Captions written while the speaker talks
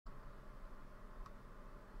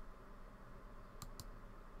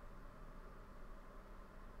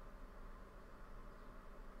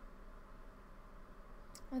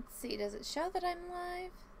Let's see, does it show that I'm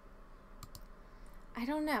live? I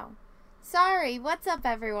don't know. Sorry, what's up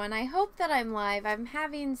everyone? I hope that I'm live. I'm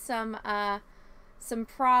having some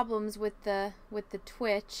problems with the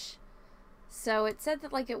Twitch. So it said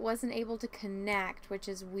that like it wasn't able to connect, which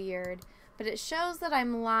is weird. But it shows that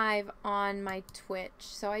I'm live on my Twitch.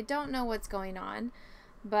 So I don't know what's going on.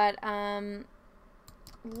 But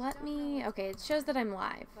let me, okay, it shows that I'm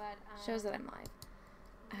live. Shows that I'm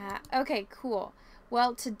live. Okay, cool.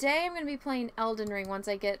 Well, today I'm going to be playing Elden Ring once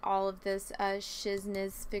I get all of this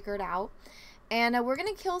shizness figured out. And we're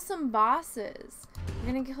going to kill some bosses.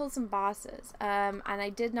 We're going to kill some bosses. And I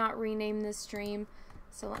did not rename this stream,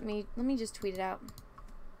 so let me just tweet it out.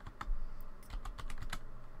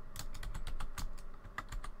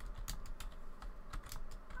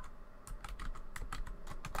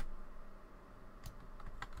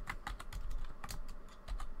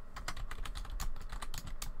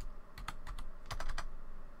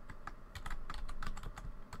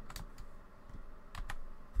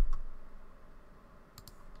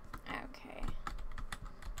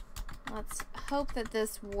 Let's hope that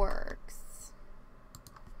this works.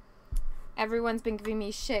 Everyone's been giving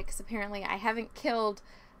me shit because apparently I haven't killed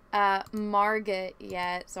MARGIT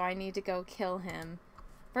yet, so I need to go kill him.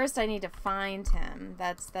 First I need to find him.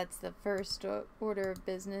 That's the first order of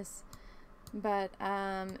business. But,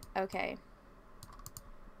 okay.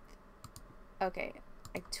 Okay,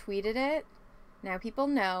 I tweeted it. Now people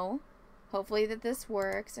know. Hopefully that this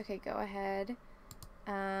works. Okay, go ahead.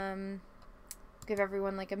 Give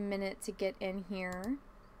everyone like a minute to get in here.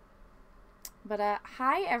 But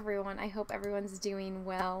hi everyone. I hope everyone's doing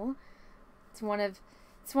well. It's one of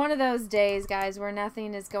those days, guys, where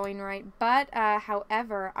nothing is going right. But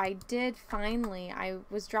however, I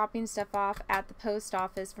was dropping stuff off at the post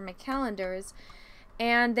office for my calendars,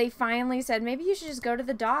 and they finally said maybe you should just go to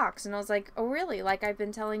the docks. And I was like, oh really? Like I've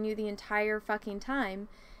been telling you the entire fucking time.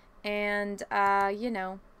 And you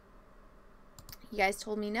know, you guys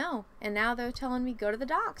told me no, and now they're telling me go to the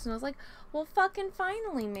docks, and I was like, well, fucking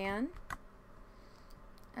finally, man.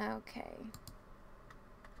 Okay.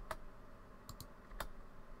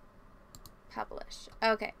 Publish.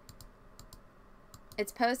 Okay.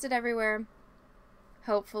 It's posted everywhere.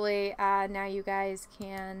 Hopefully, now you guys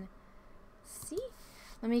can see.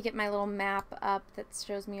 Let me get my little map up that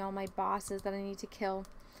shows me all my bosses that I need to kill.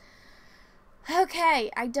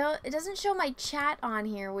 Okay, it doesn't show my chat on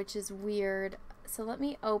here, which is weird. So let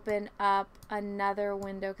me open up another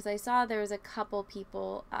window because I saw there was a couple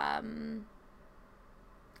people. Oh,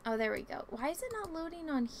 there we go. Why is it not loading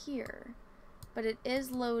on here? But it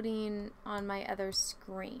is loading on my other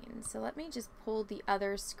screen. So let me just pull the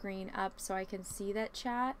other screen up so I can see that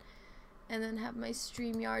chat, and then have my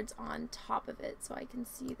StreamYards on top of it so I can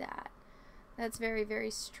see that. That's very,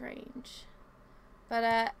 very strange.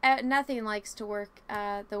 But nothing likes to work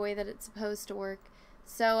the way that it's supposed to work.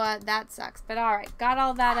 So that sucks. But alright, got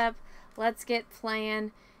all that up. Let's get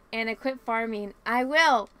playing. And I quit farming. I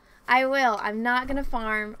will. I'm not going to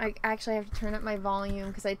farm. I actually have to turn up my volume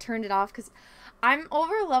because I turned it off because I'm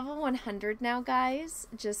over level 100 now, guys.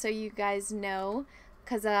 Just so you guys know.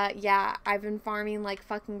 Because, yeah, I've been farming like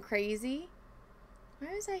fucking crazy.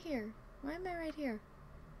 Why was I here? Why am I right here?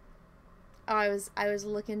 Oh, I was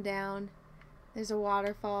looking down. There's a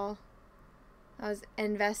waterfall. I was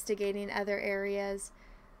investigating other areas.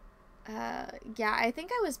 Yeah, I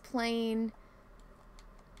think I was playing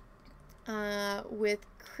with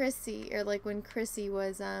Chrissy, or like when Chrissy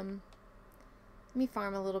was let me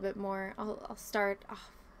farm a little bit more. I'll start. Oh,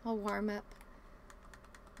 I'll warm up.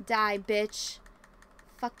 Die, bitch.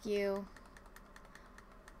 Fuck you.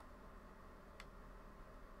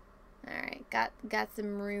 Alright, got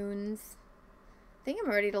some runes. I think I'm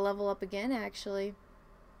ready to level up again, actually.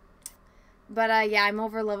 But, yeah, I'm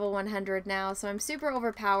over level 100 now, so I'm super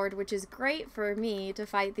overpowered, which is great for me to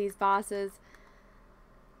fight these bosses.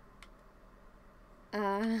 What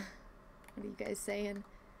are you guys saying?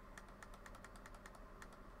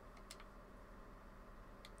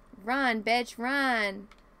 Run, bitch, run!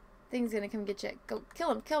 Thing's gonna come get you. Go,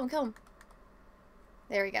 kill him, kill him, kill him.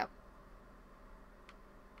 There we go.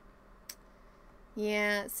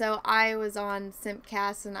 Yeah, so I was on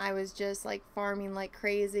Simpcast, and I was just, like, farming like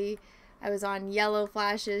crazy. I was on Yellow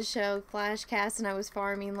Flash's show, Flashcast, and I was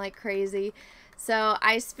farming like crazy. So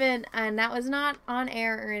I spent, and that was not on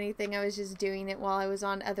air or anything, I was just doing it while I was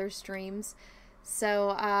on other streams.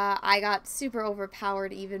 So I got super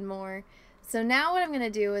overpowered even more. So now what I'm going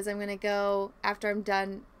to do is I'm going to go, after I'm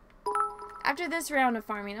done, after this round of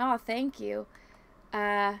farming, oh, thank you.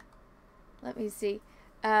 Let me see.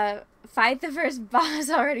 Fight the first boss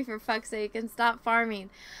already, for fuck's sake, and stop farming.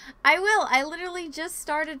 I will. I literally just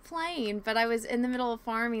started playing, but I was in the middle of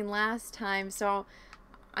farming last time, so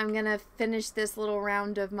I'm gonna finish this little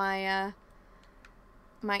round of my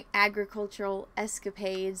my agricultural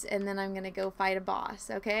escapades, and then I'm gonna go fight a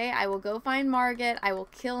boss, okay? I will go find Margit. I will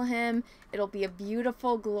kill him. It'll be a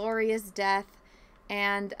beautiful, glorious death,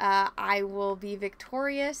 and I will be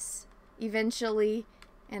victorious eventually,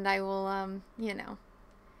 and I will, you know,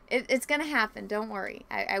 it's gonna happen. Don't worry.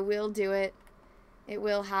 I will do it. It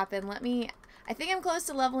will happen. I think I'm close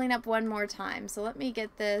to leveling up one more time, so let me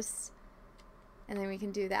get this, and then we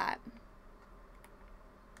can do that.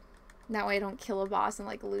 That way I don't kill a boss and,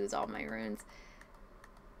 like, lose all my runes.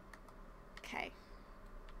 Okay.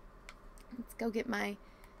 Let's go get my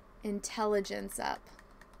intelligence up.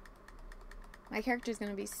 My character's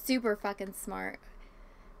gonna be super fucking smart,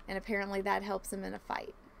 and apparently that helps him in a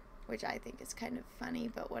fight, which I think is kind of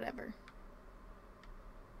funny, but whatever.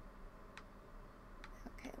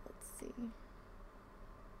 Okay, let's see.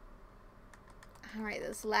 Alright,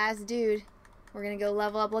 this last dude. We're gonna go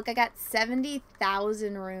level up. Look, I got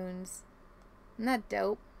 70,000 runes. Isn't that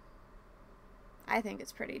dope? I think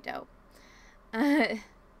it's pretty dope.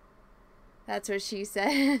 That's what she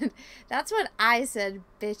said. That's what I said,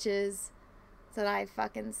 bitches. That's what I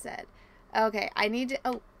fucking said. Okay, I need to...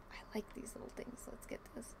 Oh, I like these little things. Let's get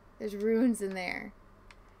this. There's runes in there.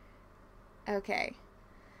 Okay.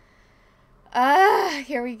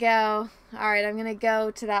 Here we go. Alright, I'm gonna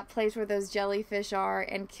go to that place where those jellyfish are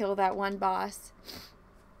and kill that one boss.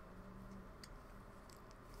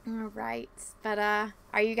 Alright, but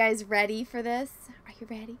are you guys ready for this? Are you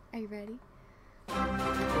ready? Are you ready?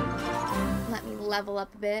 Let me level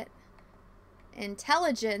up a bit.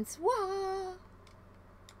 Intelligence. Whoa!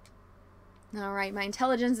 Alright, my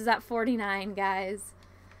intelligence is at 49, guys.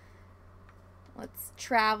 Let's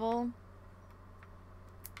travel.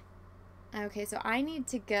 Okay, so I need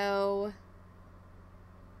to go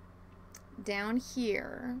down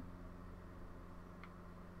here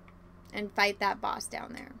and fight that boss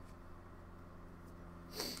down there.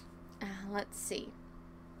 Let's see.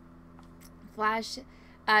 Flash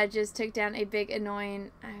just took down a big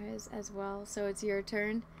annoying as well, so it's your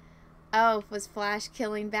turn. Oh, was Flash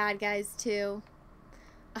killing bad guys too?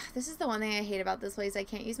 Ugh, this is the one thing I hate about this place. I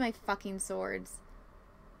can't use my fucking swords.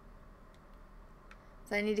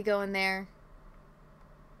 So I need to go in there.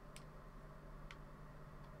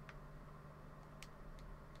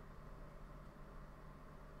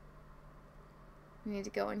 I need to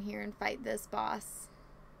go in here and fight this boss.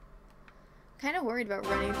 I'm kind of worried about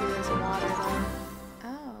running through this water though.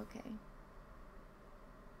 Oh, okay.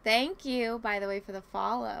 Thank you, by the way, for the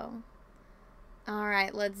follow.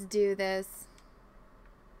 Alright, let's do this.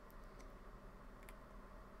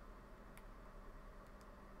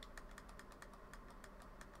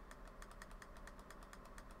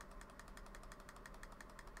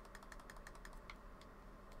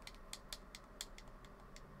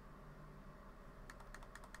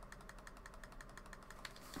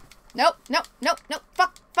 Nope, nope, nope, nope.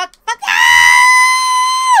 Fuck, fuck, fuck.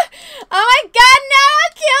 Ah! Oh my god, no!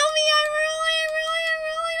 Kill me! I'm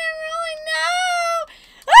rolling, no!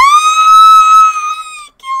 Ah! He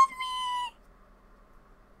killed me!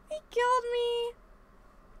 He killed me.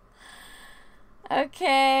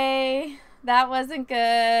 Okay. That wasn't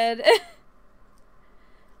good.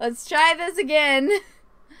 Let's try this again.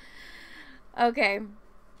 Okay.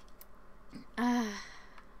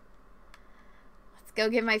 Go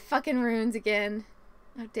get my fucking runes again.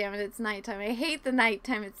 Oh, damn it, it's nighttime. I hate the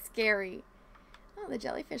nighttime. It's scary. Oh, the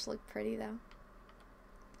jellyfish look pretty, though.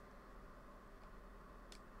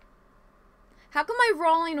 How come my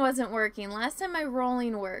rolling wasn't working? Last time my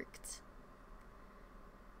rolling worked.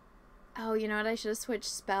 Oh, you know what? I should have switched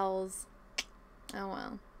spells. Oh,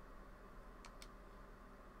 well.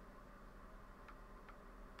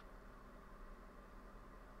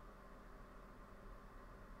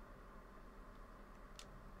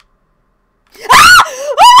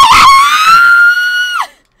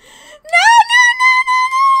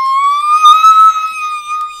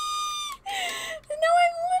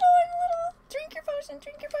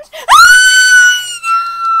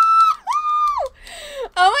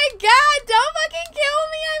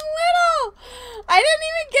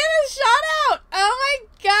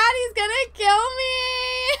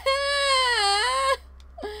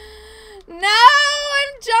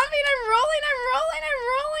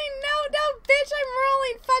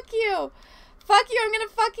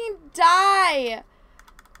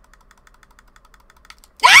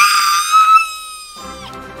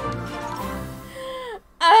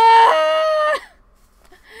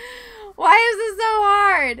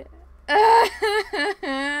 Lord.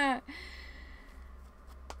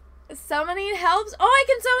 Summoning helps. Oh, I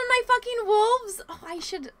can summon my fucking wolves. Oh, I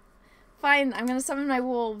should. Fine, I'm gonna summon my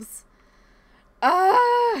wolves.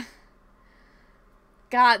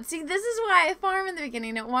 God, see, this is why I farm in the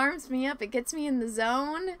beginning. It warms me up. It gets me in the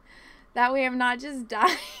zone. That way I'm not just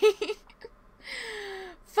dying.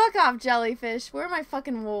 Fuck off, jellyfish. Where are my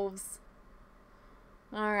fucking wolves?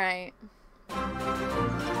 Alright.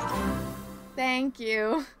 Thank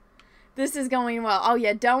you. This is going well. Oh,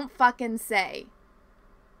 yeah, don't fucking say.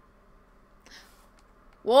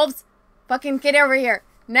 Wolves, fucking get over here.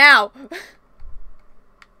 Now.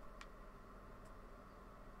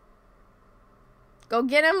 Go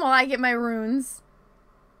get him while I get my runes.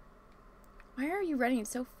 Why are you running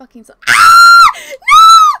so fucking slow? Ah! No!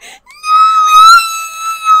 No!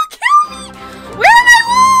 Kill me! Where are my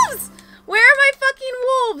wolves? Where are my fucking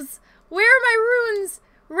wolves? Where are my runes?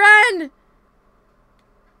 Run!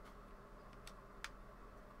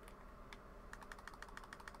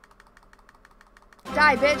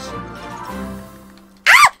 Die, bitch.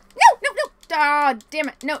 Ah! No, no, no. Oh, damn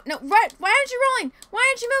it. No, no. Run. Why aren't you rolling? Why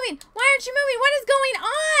aren't you moving? Why aren't you moving? What is going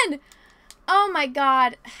on? Oh, my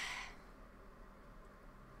God.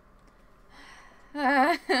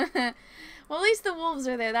 Well, at least the wolves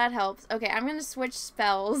are there. That helps. Okay, I'm going to switch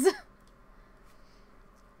spells.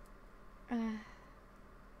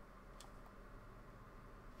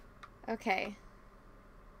 Okay.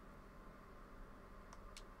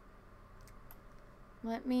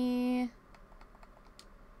 Let me...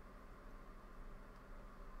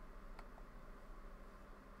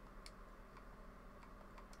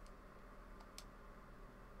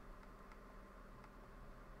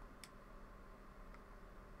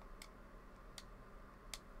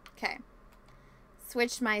 Okay.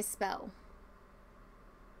 Switch my spell.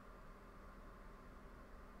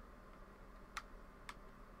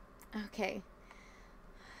 Okay.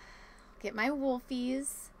 Get my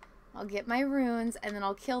wolfies. I'll get my runes, and then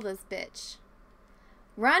I'll kill this bitch.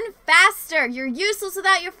 Run faster! You're useless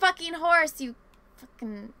without your fucking horse, you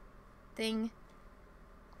fucking thing.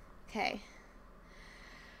 Okay.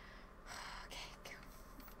 Okay.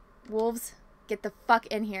 Wolves, get the fuck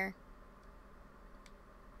in here.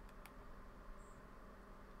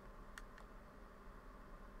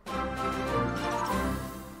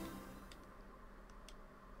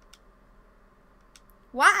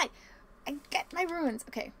 Why? I get my runes.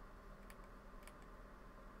 Okay.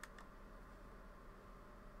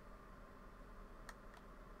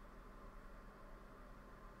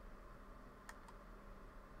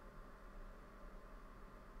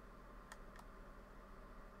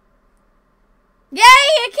 Yay!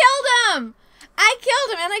 I killed him! I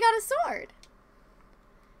killed him and I got a sword.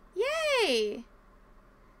 Yay!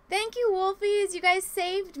 Thank you, wolfies. You guys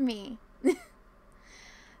saved me. That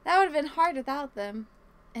would have been hard without them.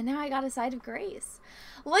 And now I got a side of grace.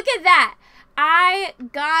 Look at that. I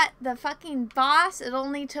got the fucking boss. It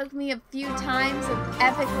only took me a few times of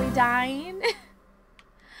epically dying.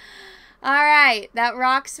 Alright. That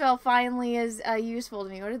rock spell finally is useful to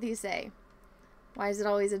me. What did these say? Why is it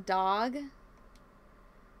always a dog?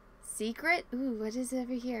 Secret? Ooh, what is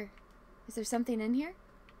over here? Is there something in here?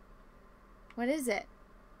 What is it?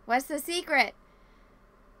 What's the secret?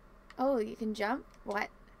 Oh, you can jump? What?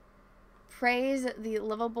 Praise the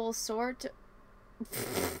livable sword.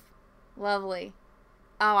 Lovely.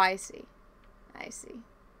 Oh, I see. I see.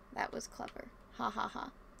 That was clever. Ha ha ha.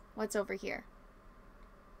 What's over here?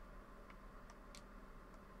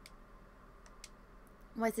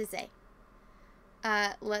 What's it say?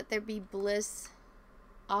 Let there be bliss.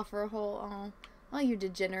 Offer a whole. Oh. Oh, you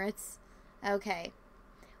degenerates. Okay.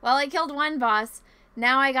 Well, I killed one boss.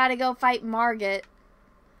 Now I gotta go fight MARGIT.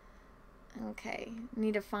 Okay.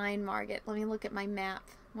 Need to find MARGIT. Let me look at my map.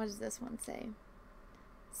 What does this one say?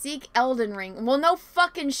 Seek Elden Ring. Well, no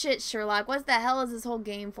fucking shit, Sherlock. What the hell is this whole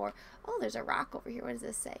game for? Oh, there's a rock over here. What does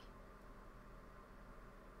this say?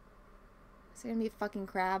 Is it gonna be a fucking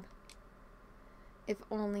crab? If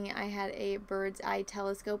only I had a bird's eye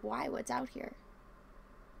telescope. Why? What's out here?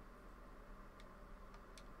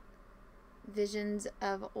 Visions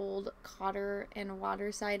of old Cotter and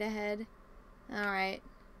Waterside ahead. Alright.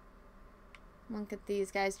 Look at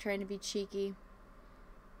these guys trying to be cheeky.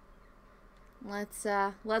 Let's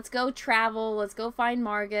go travel. Let's go find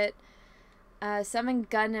MARGIT. Summon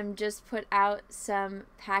Gundam just put out some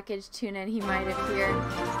packaged tuna and he might appear.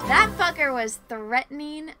 That fucker was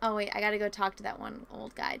threatening. Oh wait, I gotta go talk to that one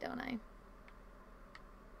old guy, don't I?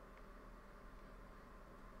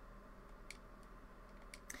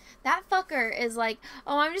 That fucker is like,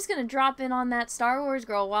 oh, I'm just gonna drop in on that Star Wars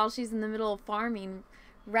girl while she's in the middle of farming.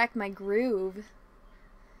 Wreck my groove.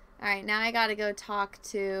 Alright, now I gotta go talk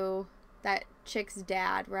to that chick's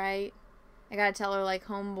dad, right? I gotta tell her, like,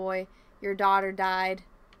 homeboy, your daughter died.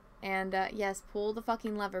 And, yes, pull the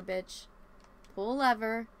fucking lever, bitch. Pull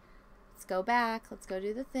lever. Let's go back. Let's go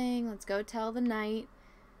do the thing. Let's go tell the knight.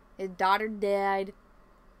 His daughter died.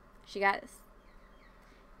 She got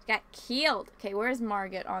killed. Okay, where's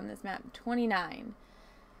Margit on this map? 29.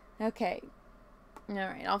 Okay.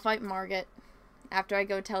 Alright, I'll fight Margit after I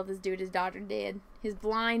go tell this dude his daughter dead. His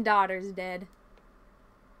blind daughter's dead.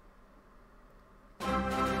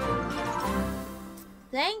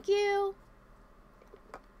 Thank you.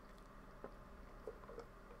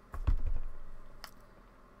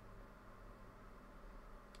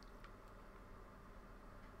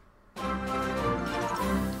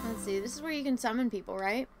 Let's see. This is where you can summon people,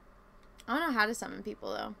 right? I don't know how to summon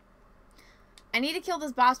people, though. I need to kill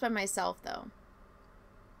this boss by myself, though.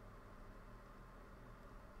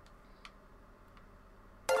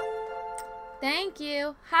 Thank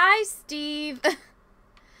you. Hi, Steve.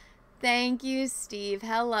 Thank you, Steve.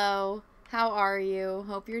 Hello. How are you?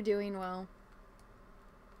 Hope you're doing well.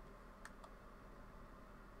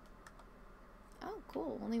 Oh,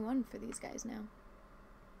 cool. Only one for these guys now.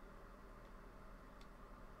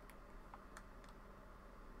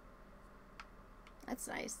 That's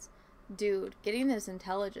nice. Dude, getting this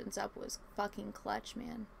intelligence up was fucking clutch,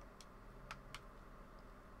 man.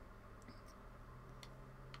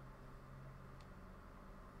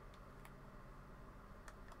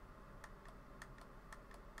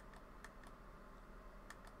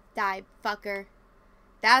 Die, fucker.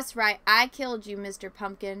 That's right. I killed you, Mr.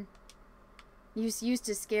 Pumpkin. You used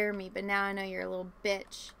to scare me, but now I know you're a little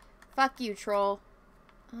bitch. Fuck you, troll.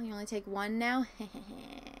 Oh, you only take one now?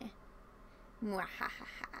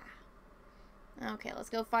 Okay, let's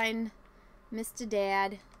go find Mr.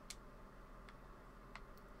 Dad.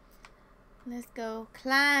 Let's go.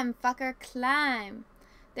 Climb, fucker, climb.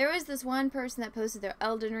 There was this one person that posted their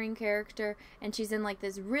Elden Ring character, and she's in, like,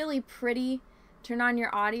 this really pretty... Turn on your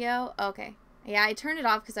audio. Okay. Yeah, I turned it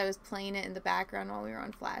off because I was playing it in the background while we were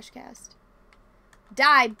on Flashcast.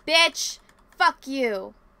 Die, bitch! Fuck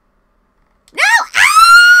you. No!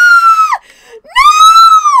 Ah!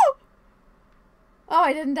 No! Oh,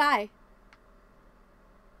 I didn't die.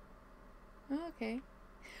 Okay.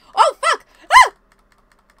 Oh, fuck! Ah!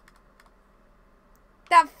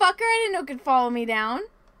 That fucker I didn't know could follow me down.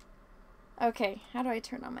 Okay, how do I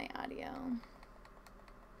turn on my audio?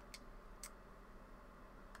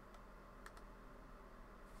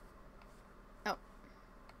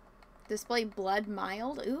 Display blood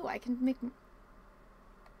mild. Ooh, I can make...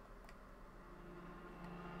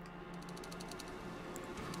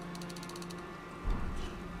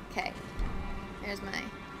 Okay. There's my...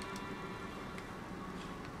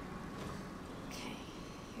 Okay.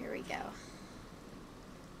 Here we go.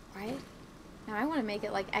 Right? Now I want to make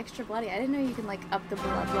it, like, extra bloody. I didn't know you can, like, up the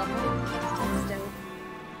blood level. That's dope.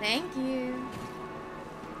 Thank you.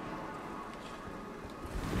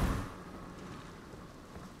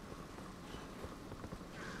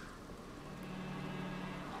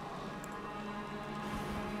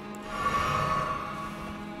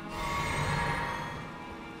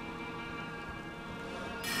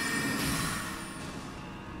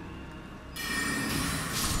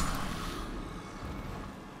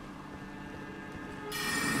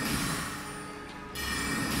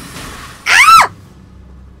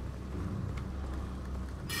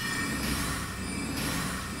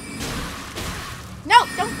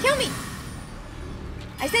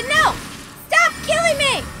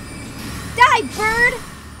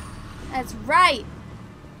 That's right.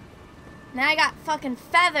 Now I got fucking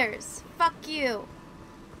feathers. Fuck you.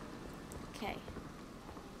 Okay.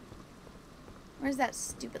 Where's that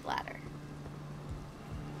stupid ladder?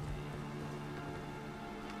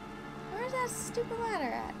 Where's that stupid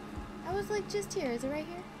ladder at? I was like just here. Is it right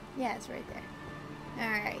here? Yeah, it's right there.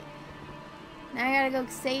 Alright. Now I gotta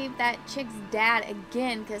go save that chick's dad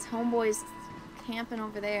again because homeboy's camping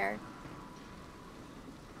over there.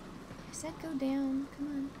 I said go down. Come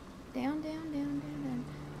on. Down, down, down, down, down.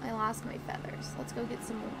 I lost my feathers. Let's go get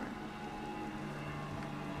some more.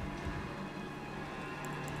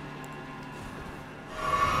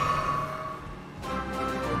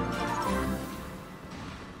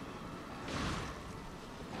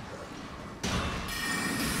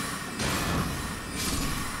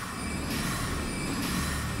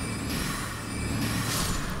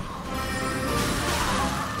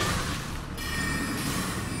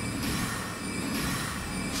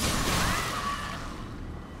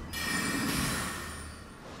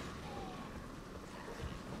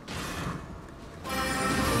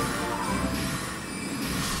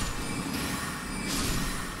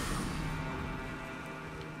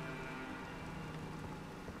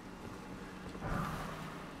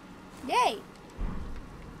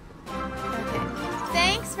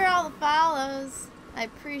 all the follows. I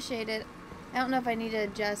appreciate it. I don't know if I need to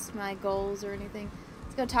adjust my goals or anything.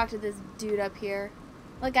 Let's go talk to this dude up here.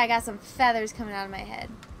 Look, I got some feathers coming out of my head.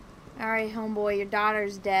 Alright, homeboy, your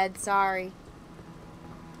daughter's dead. Sorry.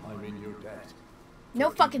 I'm in your debt. No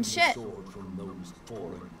fucking shit. Sword from those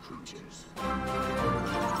fallen creatures. My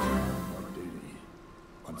duty.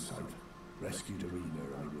 Once I've rescued Arena,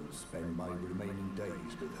 I will spend my remaining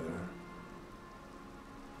days with her.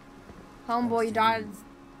 Homeboy, your daughter's...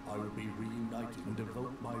 I will be reunited and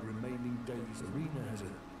devote my remaining days. Arena has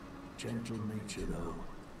a gentle nature, though.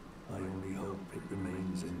 I only hope it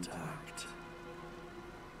remains intact.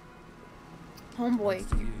 Homeboy. As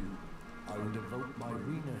to you, I will devote my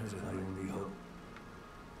Arena has I only hope.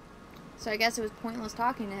 So I guess it was pointless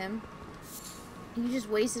talking to him. You just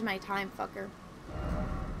wasted my time, fucker.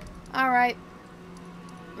 Alright.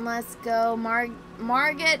 Let's go.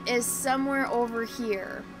 Margit is somewhere over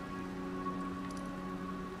here.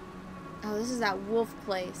 Oh, this is that wolf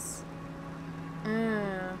place.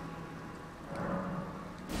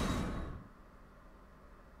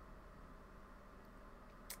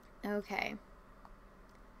 Okay.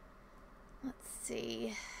 Let's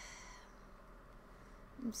see.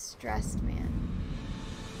 I'm stressed, man.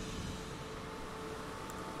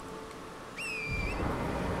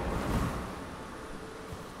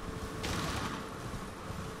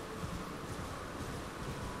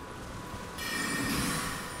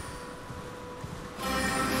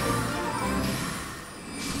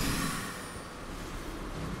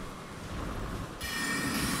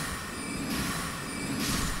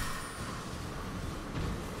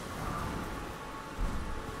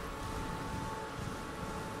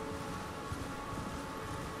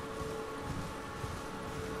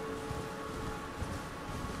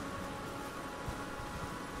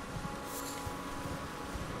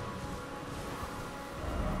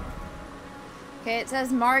 Okay, it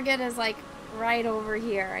says Margit is like right over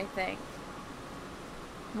here, I think.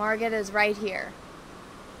 Margit is right here.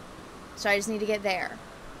 So I just need to get there.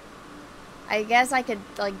 I guess I could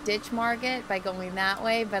like ditch Margit by going that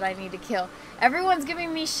way, but I need to kill. Everyone's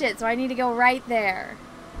giving me shit, so I need to go right there.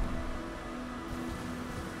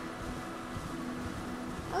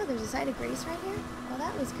 Oh, there's a site of grace right here? Well,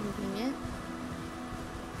 that was convenient.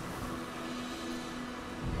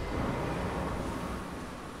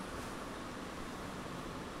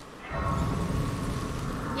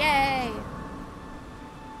 Yay!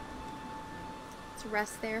 Let's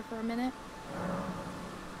rest there for a minute.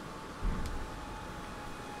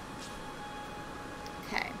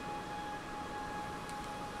 Okay.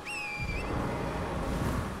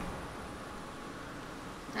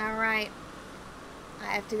 Alright. I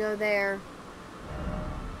have to go there.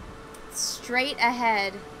 Straight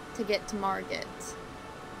ahead to get to Margit.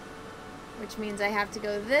 Which means I have to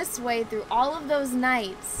go this way through all of those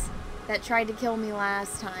knights that tried to kill me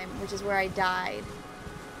last time, which is where I died.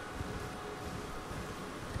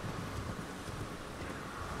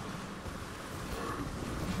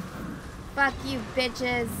 Fuck you,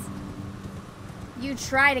 bitches. You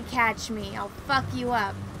try to catch me, I'll fuck you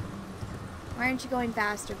up. Why aren't you going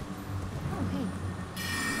faster? Oh, hey.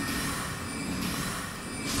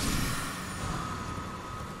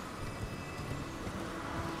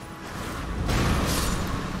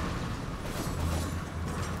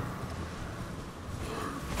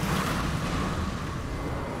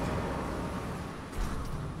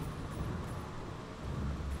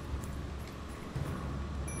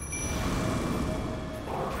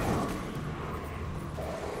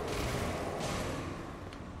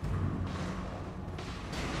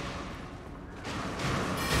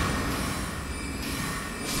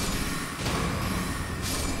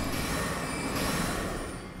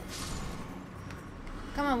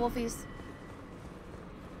 Come on, wolfies.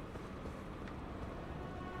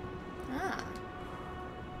 Ah.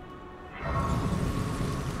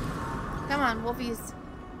 Come on, wolfies.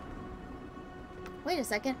 Wait a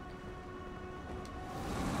second.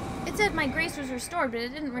 It said my grace was restored, but it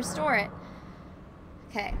didn't restore it.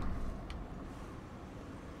 Okay.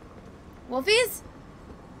 Wolfies?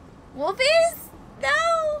 Wolfies?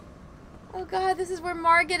 No! Oh god, this is where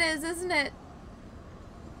Margit is, isn't it?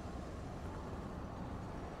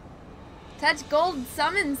 Touch gold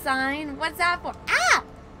summon sign. What's that for? Ah!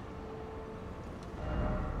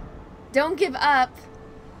 Don't give up.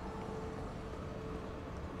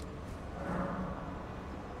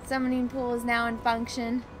 Summoning pool is now in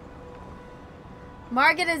function.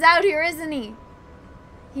 Margit is out here, isn't he?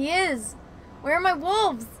 He is. Where are my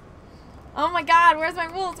wolves? Oh my god, where's my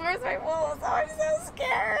wolves? Where's my wolves? Oh, I'm so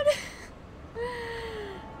scared.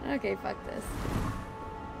 Okay, fuck this.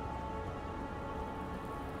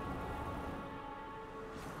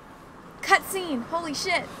 cutscene! Holy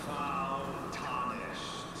shit!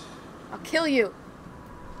 I'll kill you.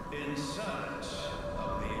 In search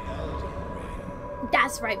of the Elden Ring.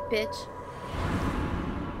 That's right, bitch.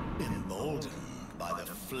 Emboldened by the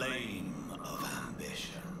flame of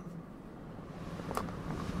ambition.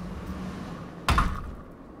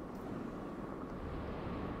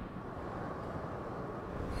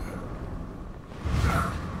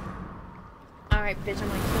 Alright, bitch, I'm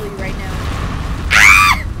gonna kill you right now.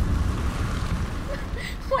 Ah!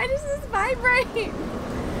 Why does this vibrate?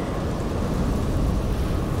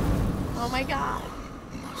 Oh my god.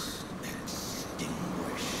 Must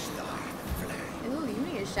extinguish thy flame. Ooh, you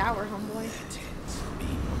need a shower, homeboy. Let it be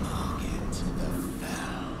Margit the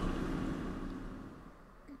Fell.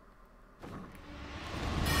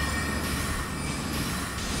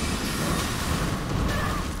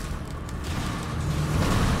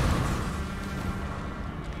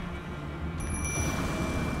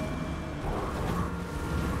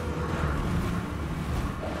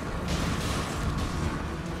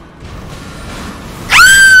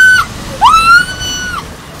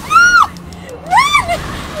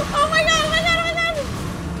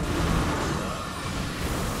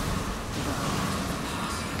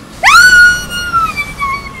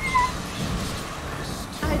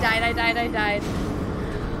 I died.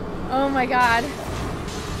 Oh my god.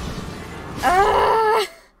 Ah!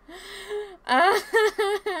 Ah!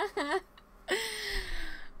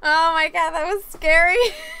 Oh my god, that was scary.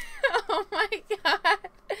 Oh my god.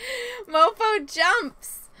 Mofo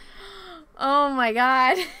jumps. Oh my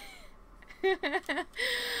god.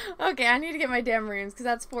 Okay, I need to get my damn runes because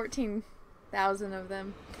that's 14,000 of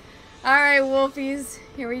them. Alright, wolfies.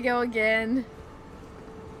 Here we go again.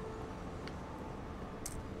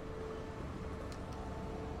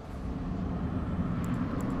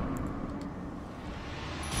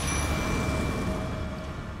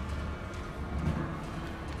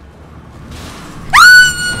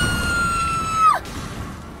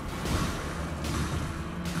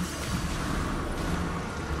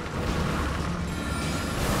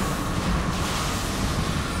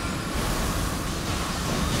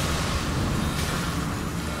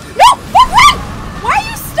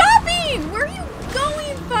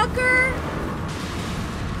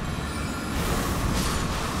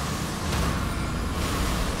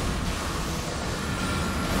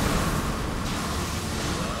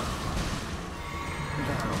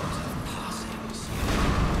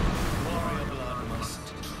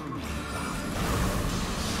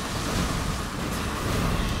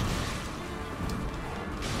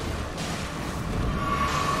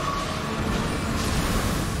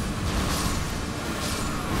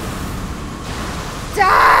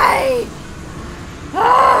 Die!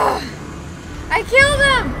 Ah! I killed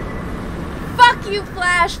him! Fuck you,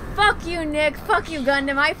 Flash! Fuck you, Nick! Fuck you,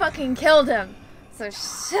 Gundam! I fucking killed him! So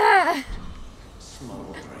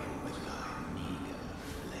Smoldering with thy meager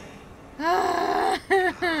flame.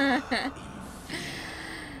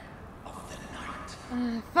 Of the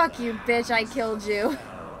night. Fuck you, bitch! I killed you.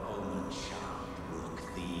 Omen shall brook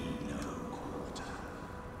thee no quarter.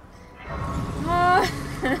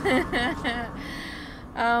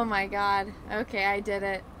 Oh my god. Okay, I did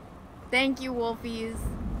it. Thank you, wolfies.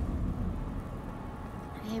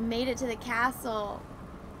 I made it to the castle.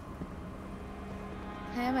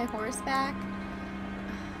 Can I have my horse back?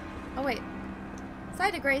 Oh wait.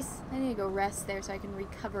 Side of Grace. I need to go rest there so I can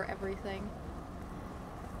recover everything.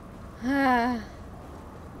 I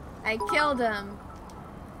killed him.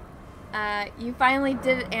 You finally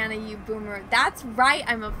did it, Anna, you boomer. That's right,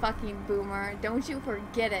 I'm a fucking boomer. Don't you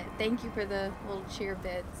forget it. Thank you for the little cheer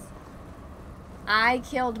bits. I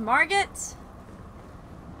killed Margit.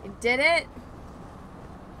 I did it.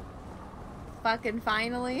 Fucking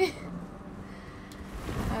finally.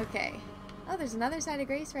 Okay. Oh, there's another Side of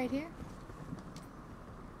Grace right here.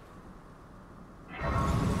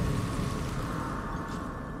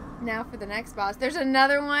 Now for the next boss. There's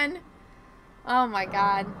another one. Oh my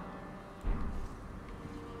god.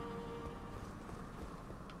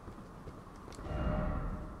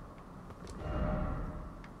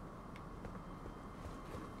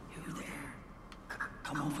 You there?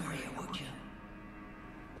 Come over here, would you?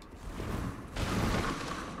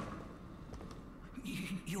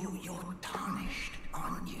 You're tarnished,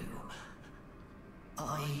 aren't you?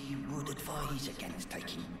 I would advise against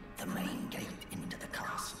taking the main gate into the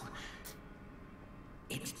castle.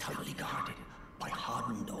 It's totally guarded by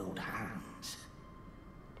hardened old hands.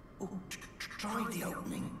 Oh, try the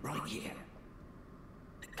opening right here.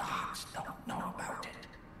 The guards don't know about it.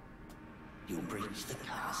 You'll breach the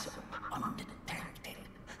castle undetected.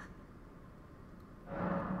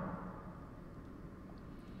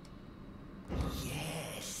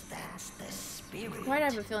 spirit. Why do I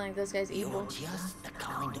have a feeling like this guy's You're evil? just the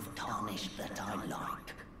kind of tarnished that I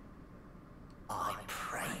like. I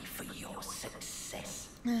pray for your success.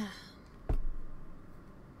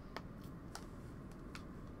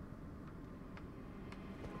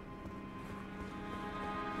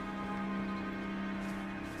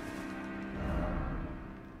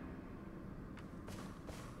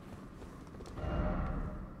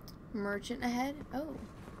 Merchant ahead? Oh.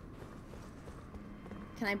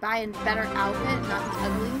 Can I buy a better outfit and not be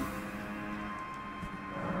ugly?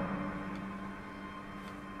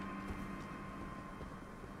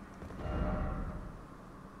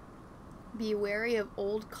 Be wary of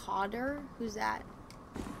old Cotter? Who's that?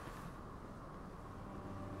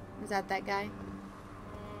 Is that guy?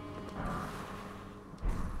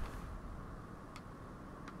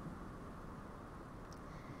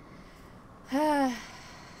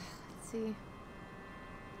 Let's see.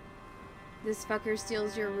 This fucker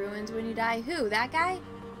steals your ruins when you die. Who? That guy?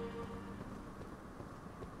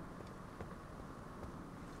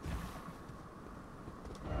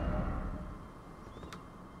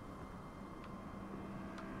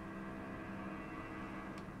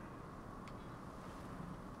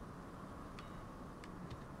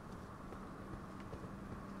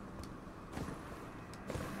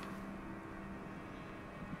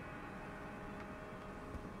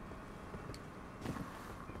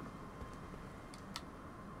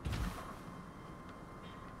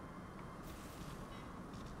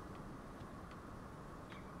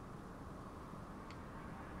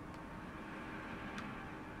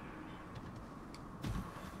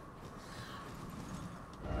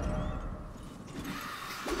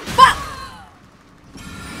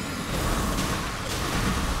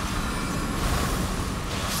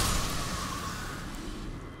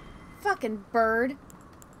 Fucking bird.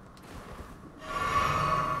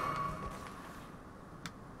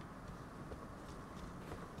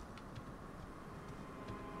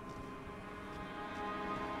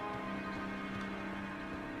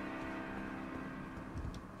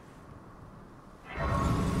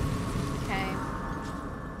 Okay. Oh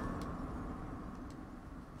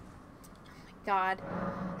my God.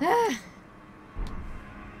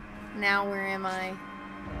 Now where am I?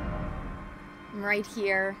 I'm right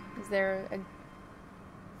here. Is there a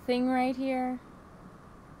thing right here?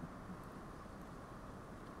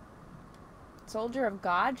 Soldier of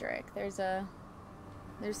Godric. There's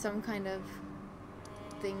some kind of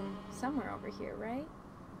thing somewhere over here, right?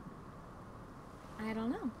 I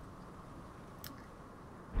don't know.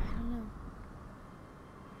 I don't know.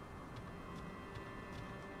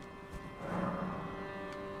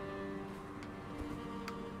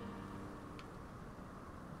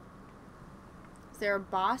 Is there a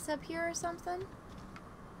boss up here or something?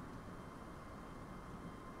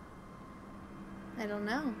 I don't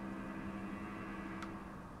know.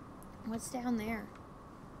 What's down there?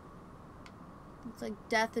 It's like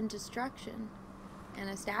death and destruction. And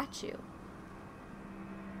a statue.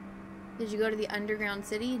 Did you go to the underground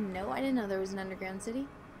city? No, I didn't know there was an underground city.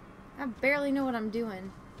 I barely know what I'm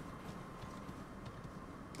doing.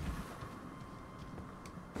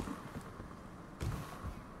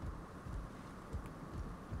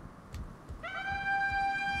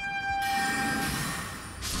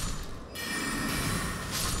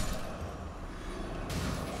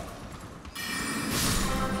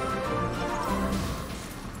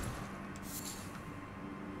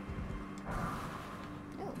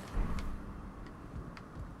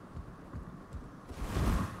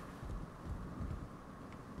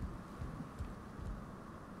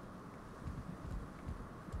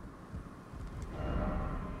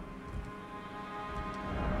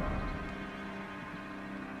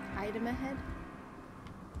 Item ahead.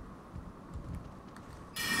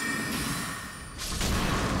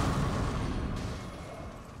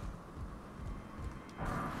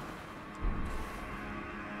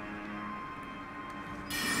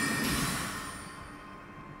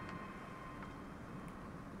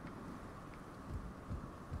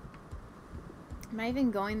 Am I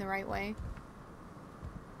even going the right way?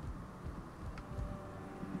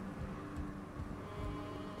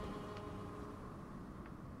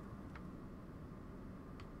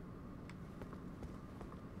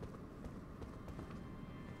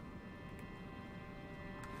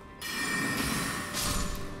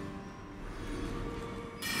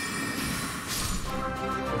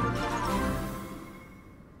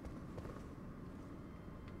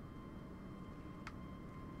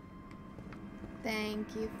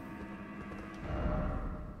 Thank you.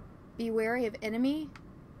 Be wary of enemy.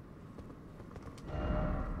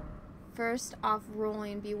 First off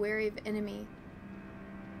rolling, be wary of enemy.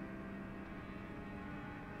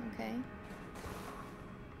 Okay.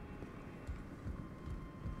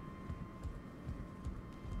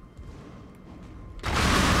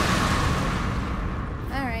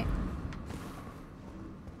 Alright.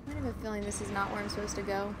 I have a feeling this is not where I'm supposed to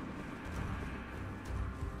go.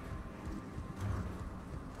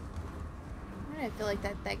 Why did I feel like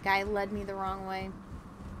that guy led me the wrong way?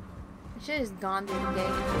 I should have just gone through the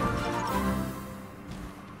gate.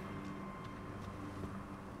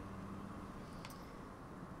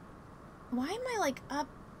 Why am I like up?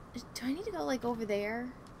 Do I need to go like over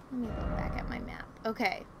there? Let me look back at my map.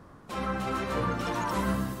 Okay.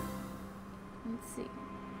 Let's see.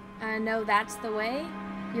 No, that's the way?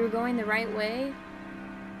 You were going the right way?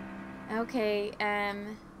 Okay,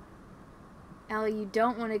 Ellie, you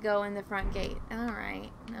don't want to go in the front gate. Alright.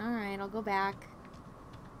 Alright, I'll go back.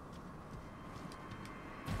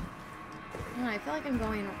 Oh, I feel like I'm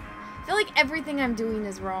going... I feel like everything I'm doing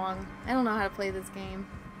is wrong. I don't know how to play this game.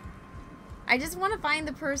 I just want to find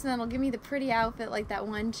the person that'll give me the pretty outfit like that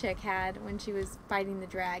one chick had when she was fighting the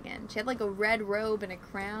dragon. She had like a red robe and a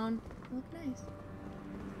crown. It looked nice.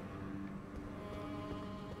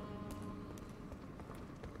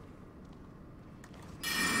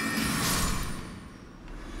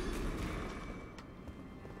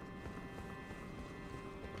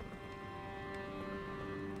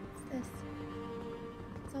 What's this?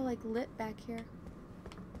 It's all like lit back here.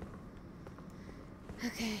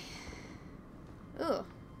 Okay. Ooh.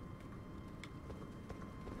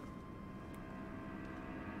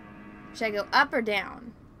 Should I go up or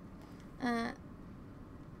down?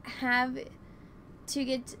 Have to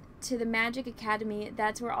get to the Magic Academy.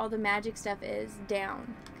 That's where all the magic stuff is.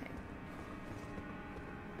 Down. Okay.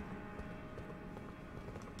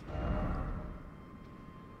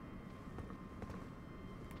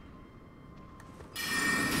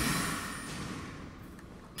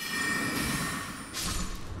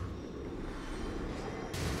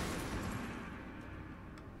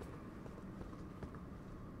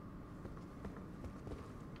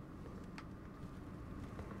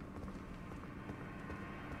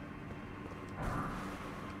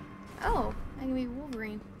 Oh, I can be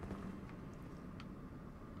Wolverine.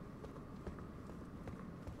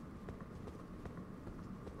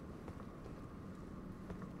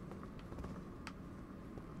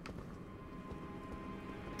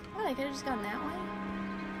 What, I could have just gone that way?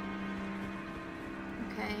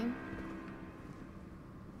 Okay.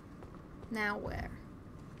 Now where?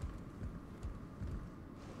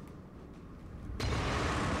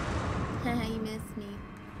 Haha, you missed me.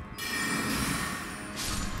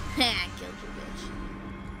 I killed you, bitch.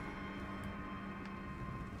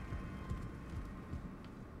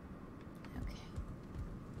 Okay.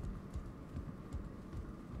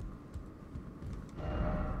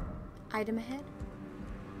 Item ahead.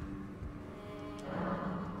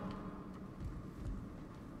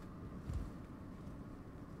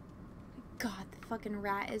 God, the fucking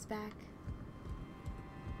rat is back.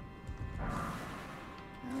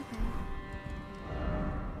 Okay.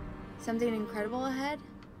 Something incredible ahead?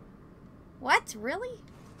 What? Really?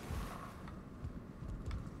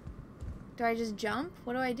 Do I just jump?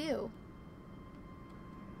 What do I do?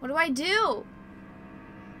 What do I do?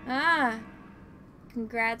 Ah.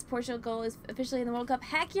 Congrats, Portugal is officially in the World Cup.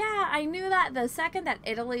 Heck yeah, I knew that the second that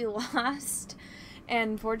Italy lost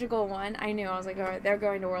and Portugal won. I knew. I was like, all right, they're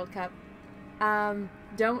going to World Cup.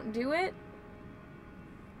 Don't do it.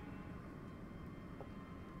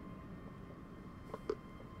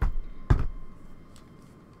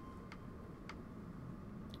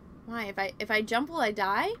 Why? If I jump, will I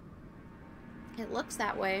die? It looks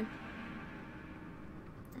that way.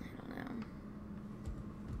 I don't know.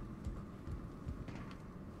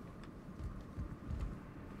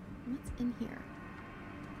 What's in here?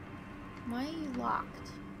 Why are you locked?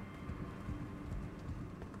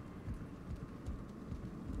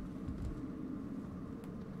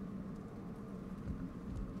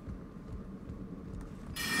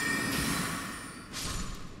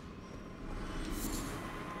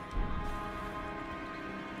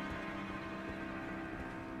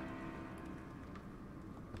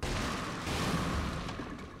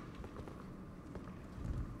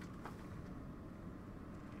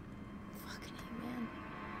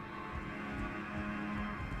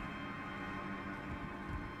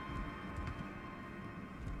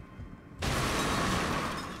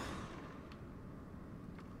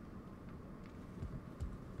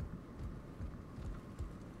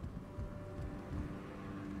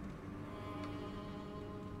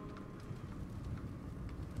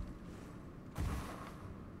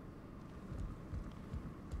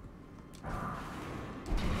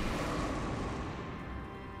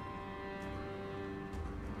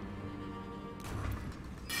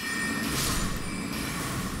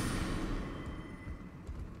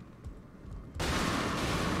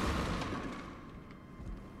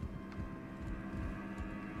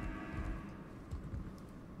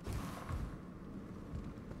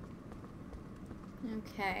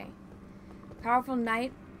 Okay. Powerful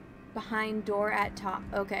knight behind door at top.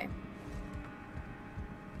 Okay.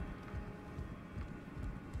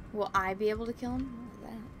 Will I be able to kill him? What is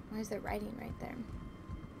that? Why is there writing right there?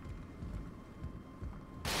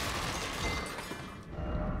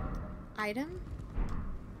 Item?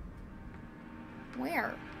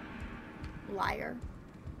 Where? Liar.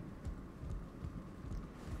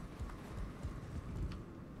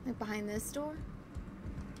 Like behind this door?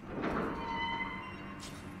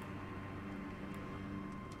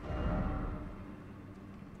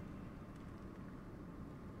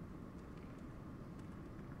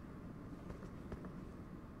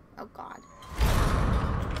 Oh God.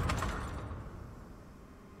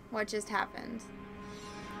 What just happened?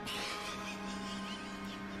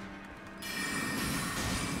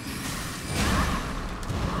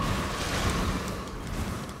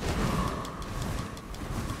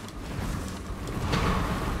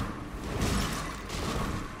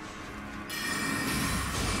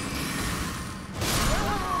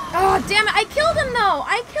 Oh, damn it. I killed him, though.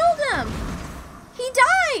 I killed him. He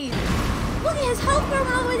died. Look at his health bar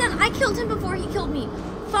went all the way down. I killed him before he killed me.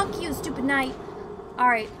 Fuck you, stupid knight.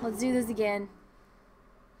 Alright, let's do this again.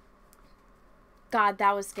 God,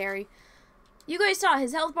 that was scary. You guys saw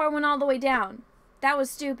his health bar went all the way down. That was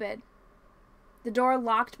stupid. The door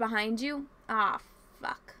locked behind you? Ah,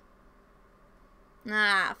 fuck.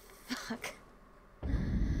 Ah, fuck.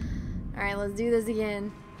 Alright, let's do this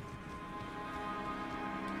again.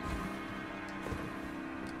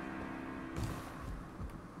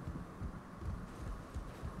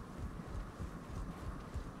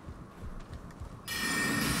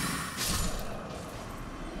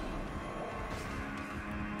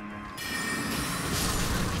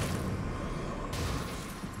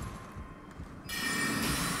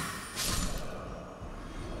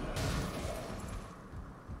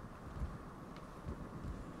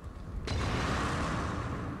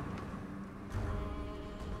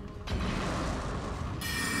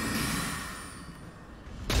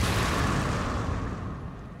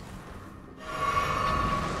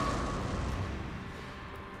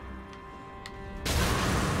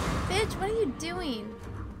 What are you doing?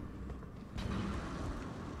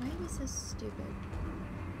 Why are you so stupid?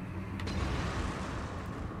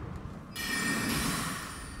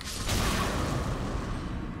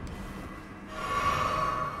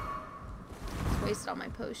 Just wasted all my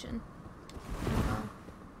potion. Oh.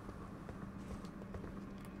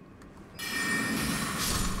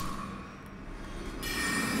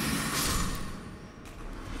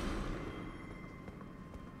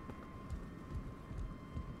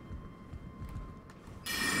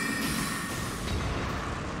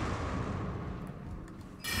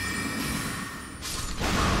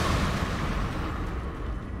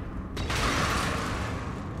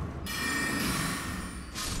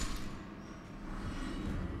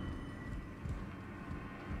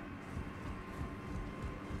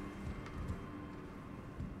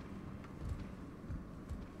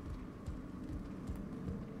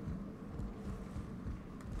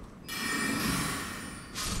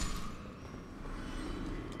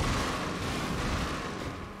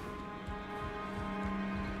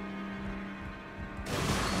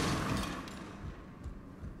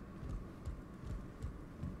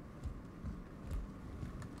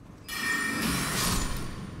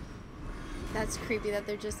 That's creepy that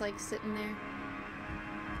they're just like sitting there.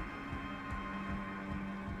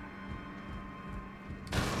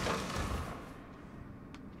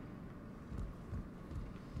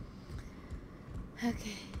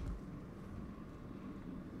 Okay.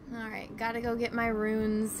 Alright, gotta go get my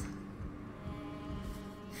runes.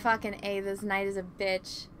 Fucking A, this knight is a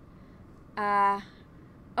bitch.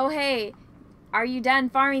 Oh hey, are you done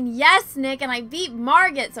farming? Yes, Nick, and I beat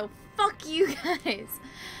Margit, so fuck you guys.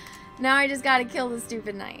 Now I just gotta kill the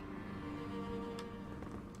stupid knight.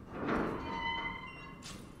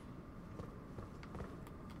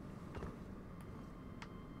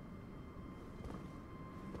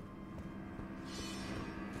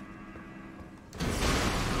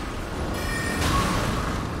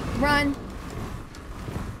 Run.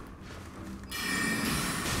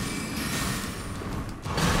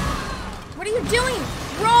 What are you doing?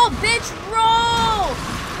 Roll, bitch, roll!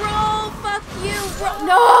 Roll, fuck you, roll.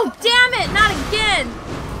 No, damn it, not again.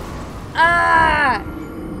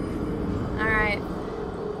 Alright.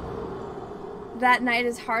 That knight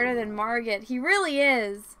is harder than Margit. He really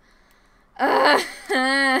is. Oh,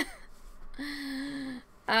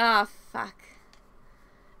 fuck.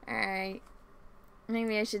 Alright.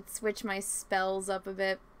 Maybe I should switch my spells up a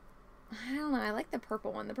bit. I don't know, I like the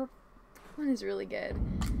purple one. The purple one is really good.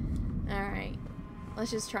 Alright. Let's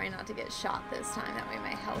just try not to get shot this time. That way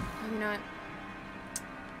my health... You know what?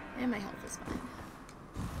 And my health is fine.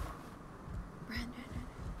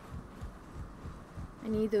 I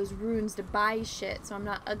need those runes to buy shit so I'm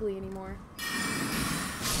not ugly anymore.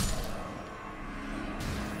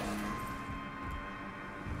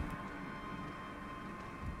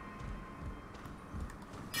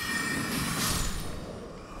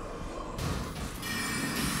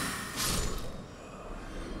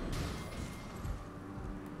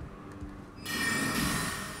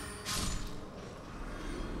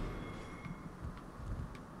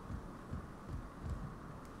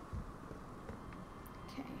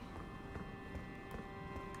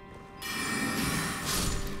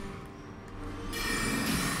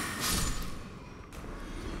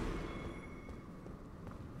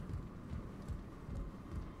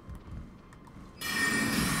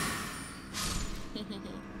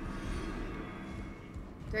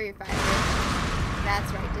 Throw your fire.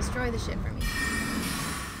 That's right. Destroy the shit for me.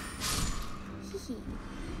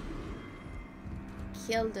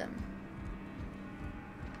 Killed him.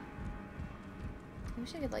 I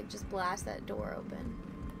wish I could, like, just blast that door open.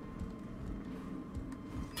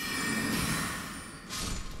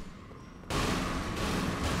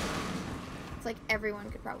 It's like everyone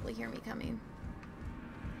could probably hear me coming.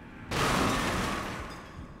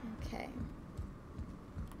 Okay.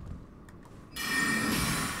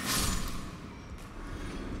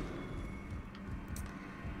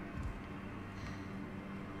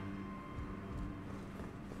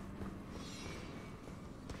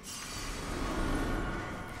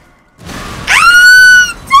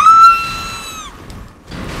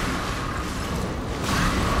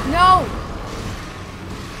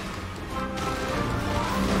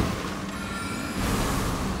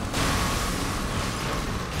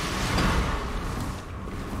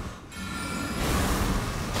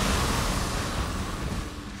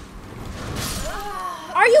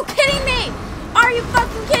 Are you kidding me? Are you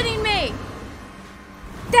fucking kidding me?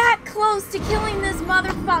 That close to killing this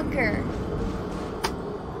motherfucker.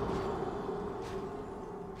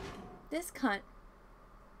 This cunt.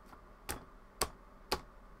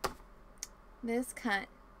 This cunt.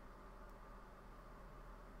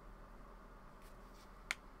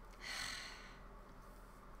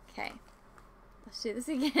 Okay. Let's do this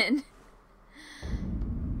again.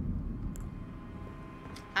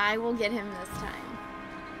 I will get him this time.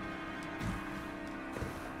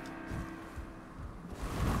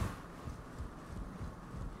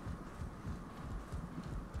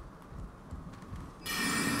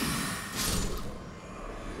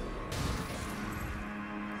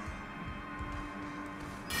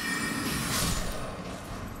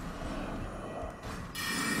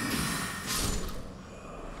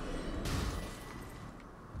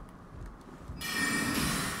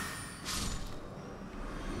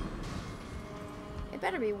 It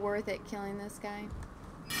better be worth it killing this guy. I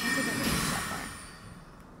don't think I can reach that far.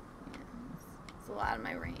 Yeah, it's a lot out of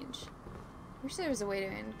my range. I wish there was a way to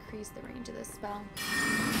increase the range of this spell.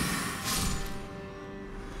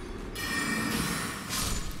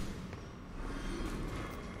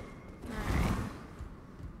 Alright.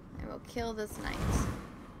 I will kill this knight.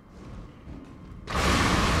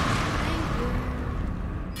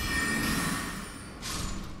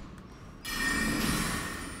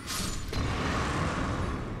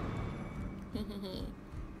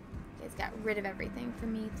 He's got rid of everything for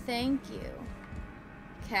me. Thank you.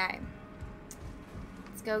 Okay.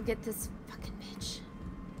 Let's go get this fucking bitch.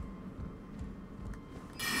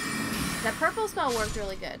 That purple spell worked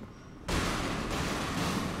really good.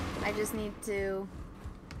 I just need to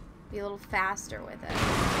be a little faster with it.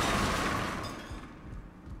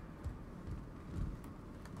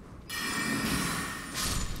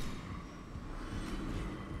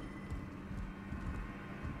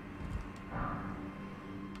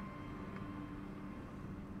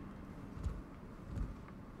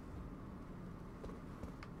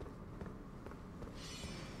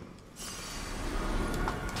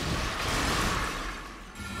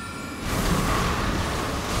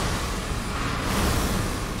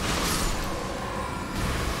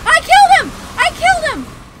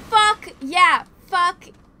 Yeah, fuck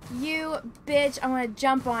you, bitch. I'm gonna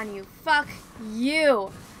jump on you. Fuck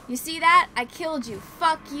you. You see that? I killed you.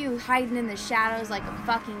 Fuck you, hiding in the shadows like a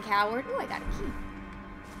fucking coward. Ooh, I got a key.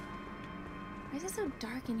 Why is it so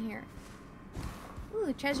dark in here?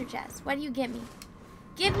 Ooh, treasure chest. What do you get me?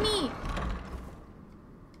 Give me!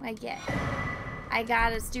 What I get? I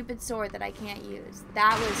got a stupid sword that I can't use.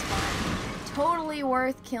 That was fun. Totally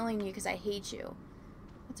worth killing you because I hate you.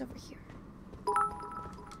 What's over here?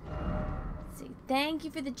 Thank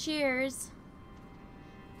you for the cheers.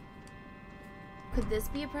 Could this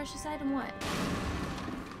be a precious item? What?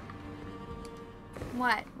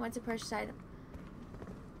 What? What's a precious item?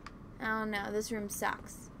 I don't know. This room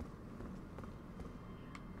sucks.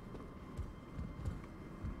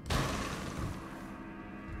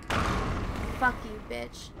 Fuck you,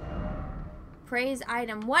 bitch. Praise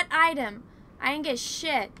item. What item? I didn't get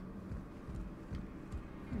shit.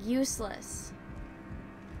 Useless.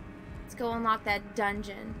 Let's go unlock that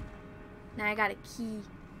dungeon. Now I got a key.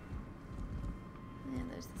 And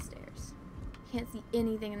there's the stairs. Can't see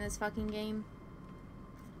anything in this fucking game.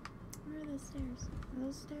 Where are those stairs? Are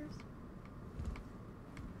those stairs?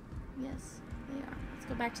 Yes, they are. Let's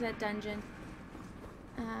go back to that dungeon.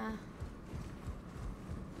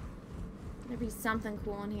 There'd be something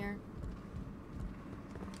cool in here.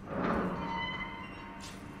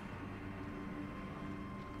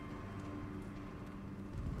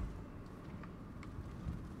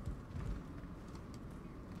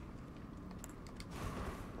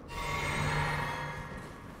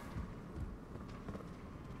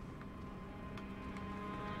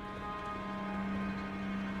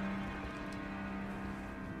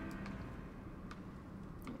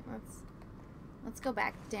 Let's go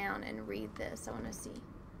back down and read this. I want to see.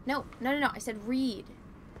 No. I said read.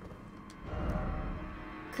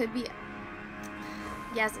 Could be.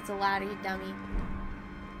 Yes, it's a ladder, you dummy.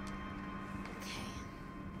 Okay.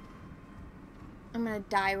 I'm gonna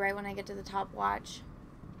die right when I get to the top. Watch.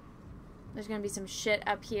 There's gonna be some shit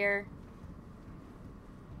up here.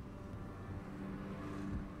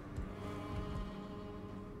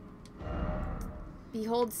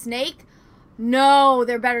 Behold snake. No,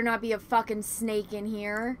 there better not be a fucking snake in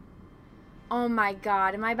here. Oh my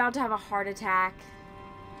god, am I about to have a heart attack?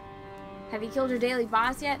 Have you killed your daily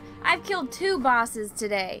boss yet? I've killed 2 bosses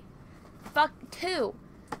today. Fuck, 2.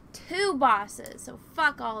 2 bosses, so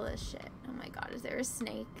fuck all this shit. Oh my god, is there a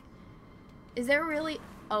snake? Is there really?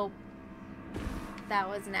 Oh, that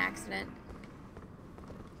was an accident.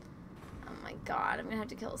 Oh my god, I'm gonna have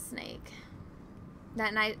to kill a snake.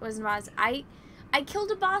 That night wasn't a boss. I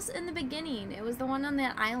killed a boss in the beginning. It was the one on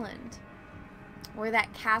that island. Where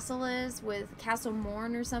that castle is, with Castle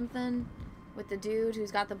Morn or something. With the dude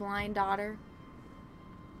who's got the blind daughter.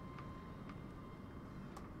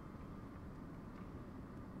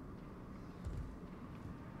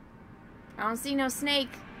 I don't see no snake.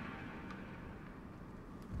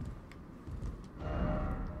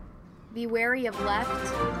 Be wary of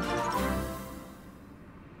left.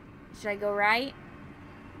 Should I go right?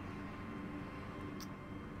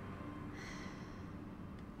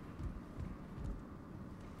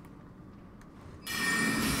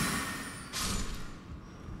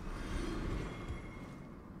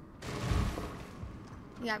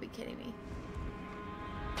 You gotta be kidding me.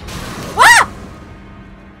 Ah!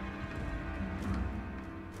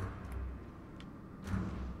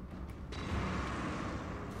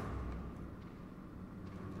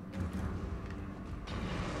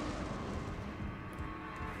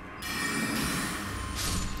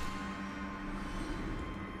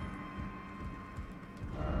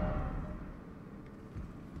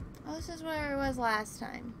 Oh, this is where it was last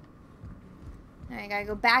time. Alright, gotta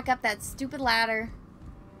go back up that stupid ladder.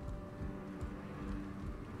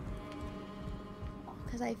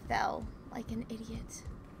 Because I fell like an idiot.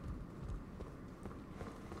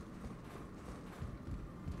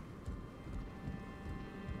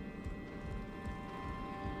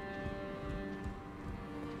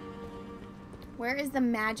 Where is the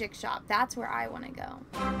magic shop? That's where I want to go.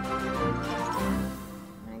 I'm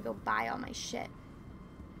going to go buy all my shit.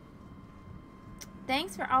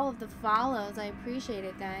 Thanks for all of the follows. I appreciate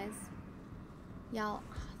it, guys. Y'all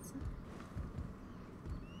awesome.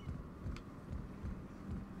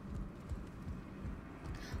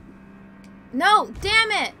 No!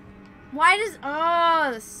 Damn it! Why does...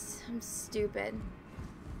 Oh, I'm stupid.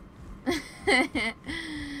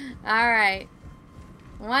 Alright.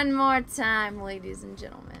 One more time, ladies and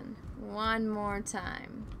gentlemen. One more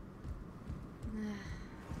time.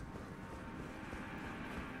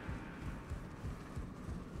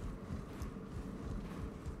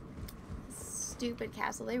 Stupid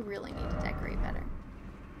castle. They really need to decorate better.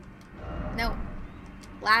 No.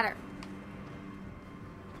 Ladder.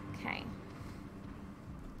 Okay.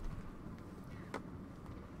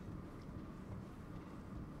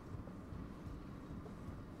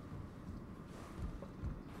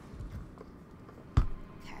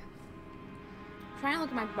 Trying to look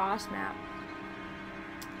at my boss map.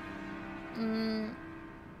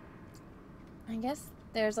 I guess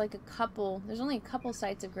there's like a couple. There's only a couple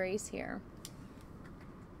sites of grace here.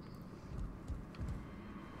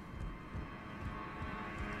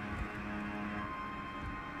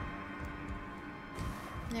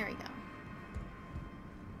 There we go.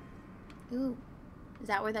 Ooh. Is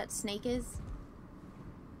that where that snake is?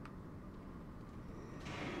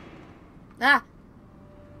 Ah!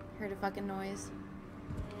 Heard a fucking noise.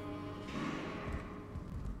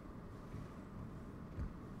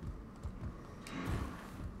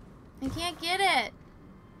 I can't get it!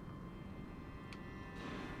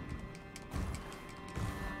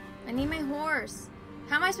 I need my horse.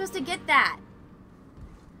 How am I supposed to get that?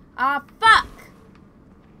 Ah, fuck!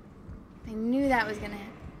 I knew that was gonna happen.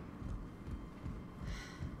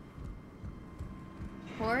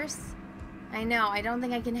 Horse? I know, I don't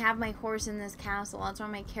think I can have my horse in this castle. That's why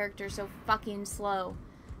my character's so fucking slow.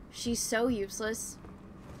 She's so useless.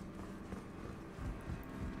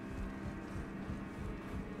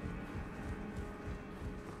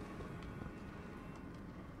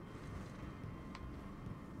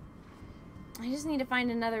 I just need to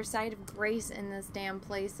find another site of grace in this damn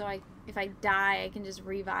place so if I die, I can just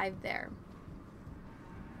revive there.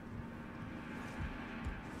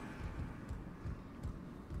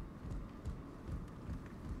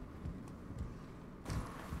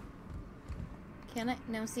 Can I?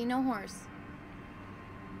 No, see, no horse.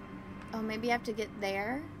 Oh, maybe I have to get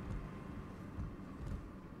there?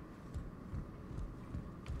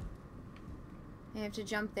 I have to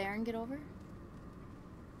jump there and get over?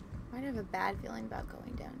 Why do I have a bad feeling about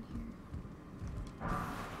going down here?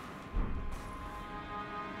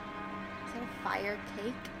 Is that a fire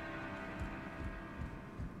cake?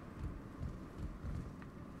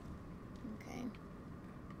 Okay.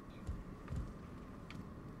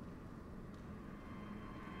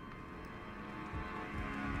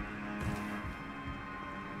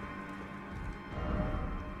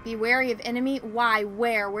 Be wary of enemy. Why?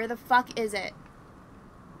 Where? Where the fuck is it?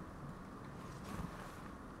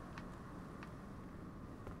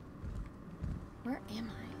 Where am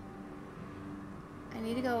I? I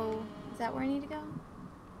need to go... Is that where I need to go?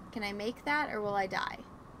 Can I make that, or will I die?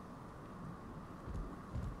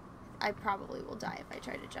 I probably will die if I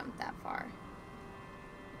try to jump that far.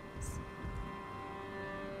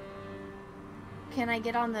 Can I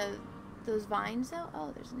get on those vines, though?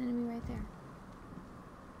 Oh, there's an enemy right there.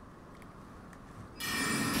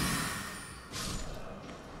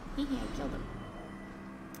 Hehe, I killed him.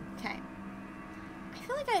 Okay. I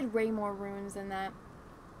feel like I had way more runes than that.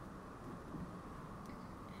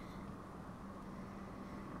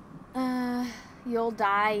 You'll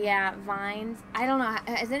die, yeah, vines. I don't know.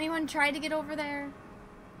 Has anyone tried to get over there?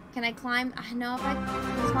 Can I climb? I know if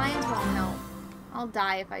those vines won't help. I'll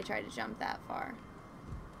die if I try to jump that far.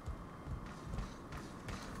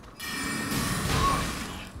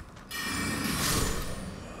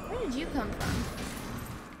 Where did you come from?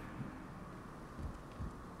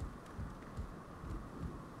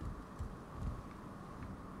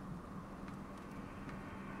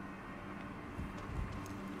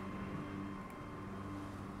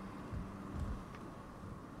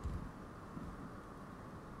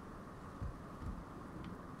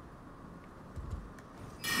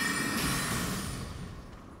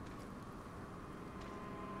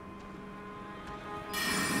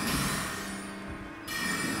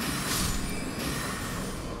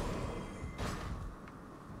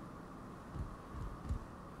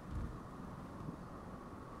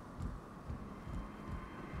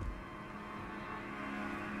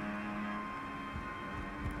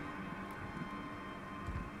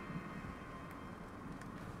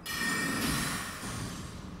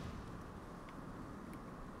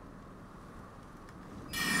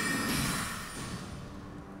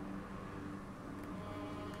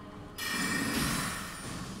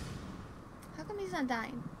 He's not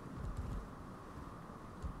dying.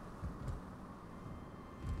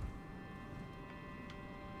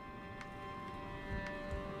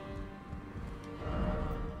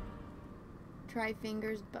 Try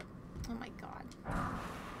fingers, but oh my god.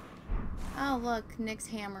 Oh look, Nick's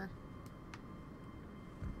hammer.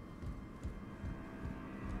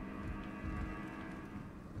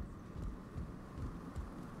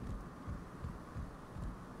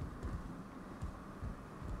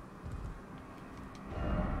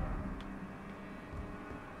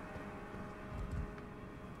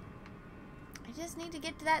 I just need to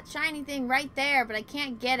get to that shiny thing right there, but I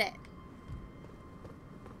can't get it.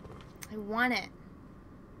 I want it.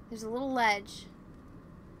 There's a little ledge.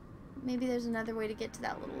 Maybe there's another way to get to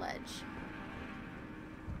that little ledge.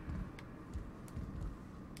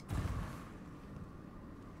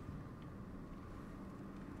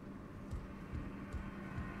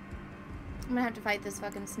 I'm gonna have to fight this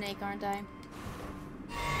fucking snake, aren't I?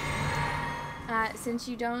 Since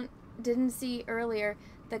you didn't see earlier,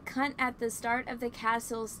 The cunt at the start of the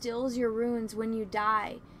castle steals your runes when you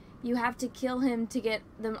die. You have to kill him to get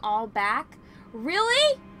them all back.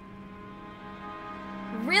 Really?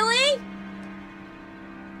 Really?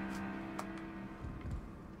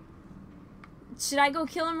 Should I go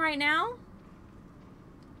kill him right now?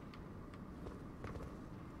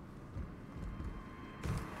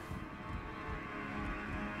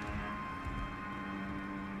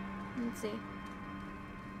 Let's see.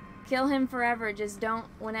 Kill him forever. Just don't,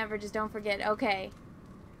 whenever, just don't forget. Okay.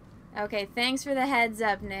 Okay, thanks for the heads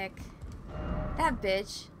up, Nick. That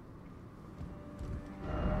bitch.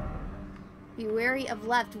 Be wary of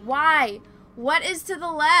left. Why? What is to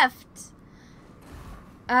the left?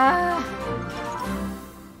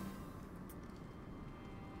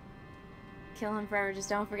 Kill him forever. Just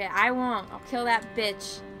don't forget. I won't. I'll kill that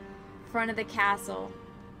bitch in front of the castle.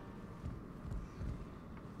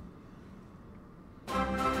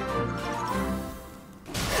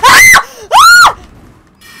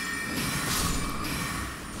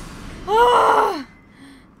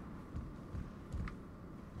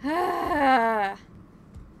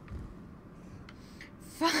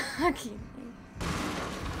 Fucking.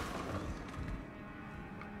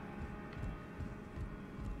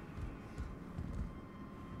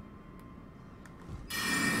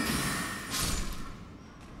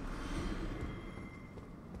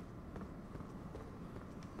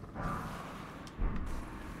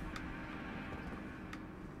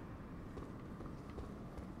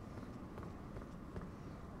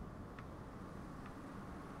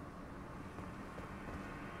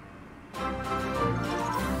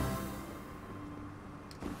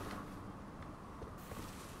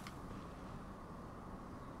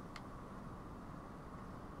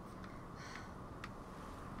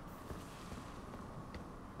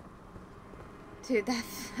 Dude, that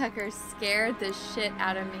fucker scared the shit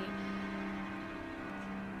out of me.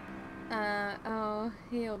 Oh,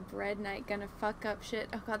 hey, old bread knight gonna fuck up shit.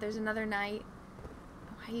 Oh god, there's another knight.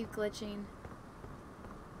 Why are you glitching?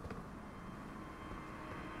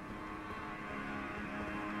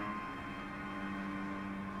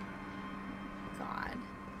 God.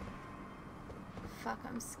 Fuck,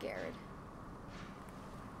 I'm scared.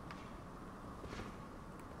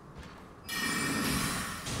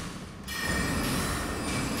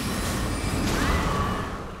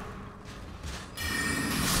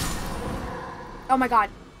 Oh my god.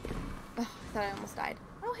 Oh, I thought I almost died.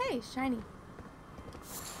 Oh, hey, shiny.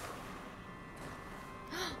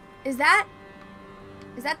 Is that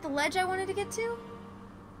the ledge I wanted to get to?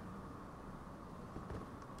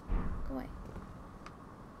 Go away.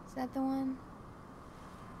 Is that the one?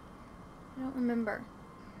 I don't remember.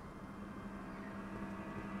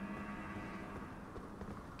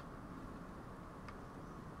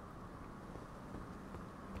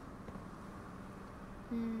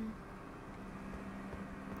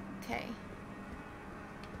 Okay.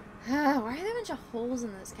 Why are there a bunch of holes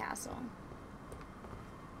in this castle?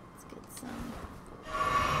 Let's get some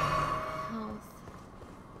health.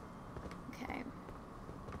 Okay.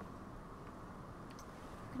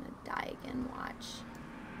 I'm gonna die again, watch.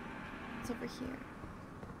 What's over here?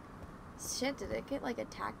 Shit, did it get like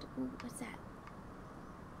attacked? Ooh, what's that?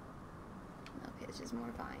 Okay, it's just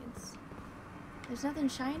more vines. There's nothing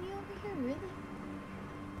shiny over here, really?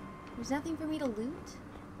 There's nothing for me to loot?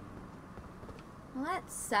 Well,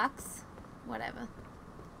 that sucks. Whatever.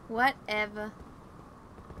 Whatever.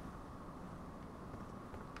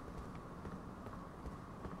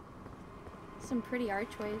 Some pretty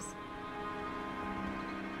archways.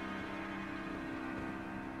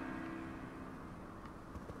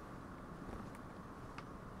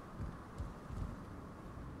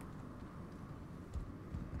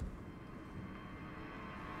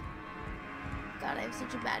 God, I have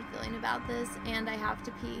such a bad feeling about this, and I have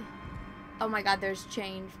to pee. Oh my god, there's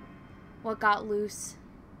change. What got loose?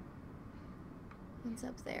 What's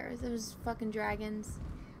up there? Those fucking dragons.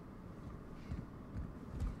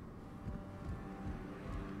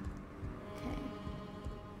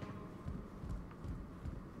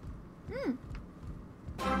 Okay.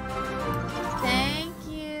 Thank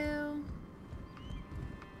you.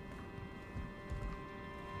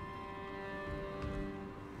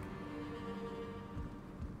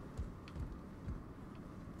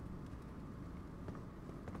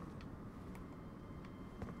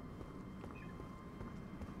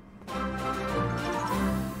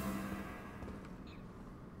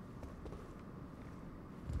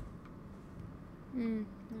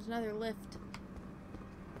 There's another lift.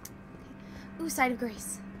 Okay. Ooh, Site of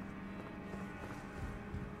Grace.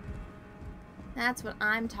 That's what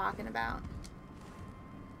I'm talking about.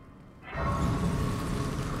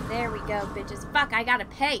 There we go, bitches. Fuck, I gotta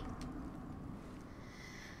pay.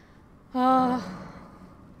 Oh.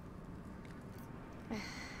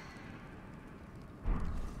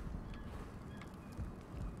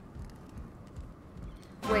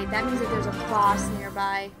 Wait, that means that there's a boss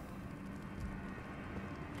nearby.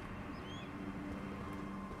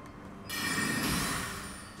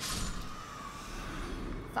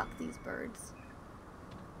 Fuck these birds.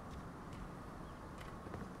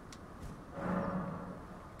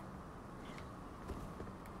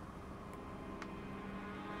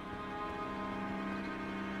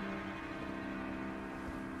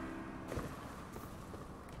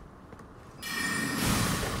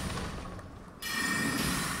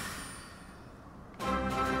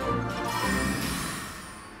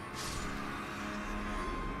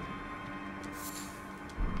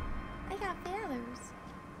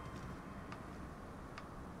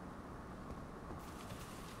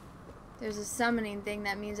 There's a summoning thing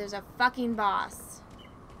that means there's a fucking boss.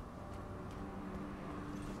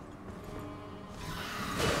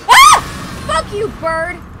 Ah! Fuck you,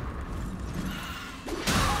 bird!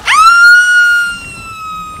 Ah!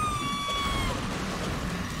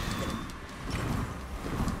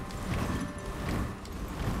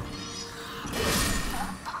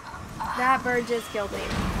 That bird just killed me.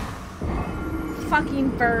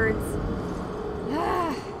 Fucking birds.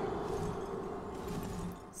 Ah.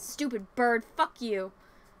 Stupid bird, fuck you.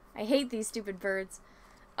 I hate these stupid birds.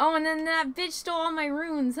 Oh, and then that bitch stole all my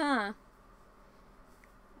runes, huh?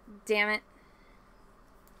 Damn it.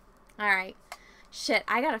 Alright. Shit,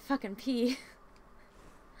 I gotta fucking pee.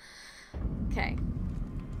 Okay.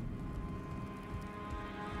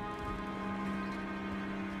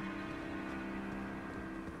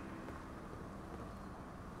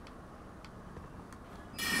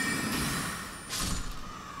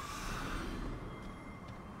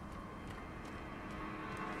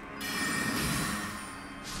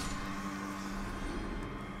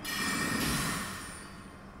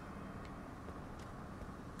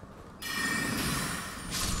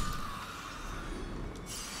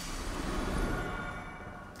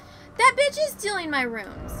 That bitch is stealing my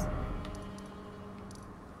runes.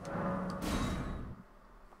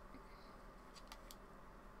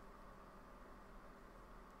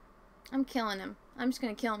 I'm killing him. I'm just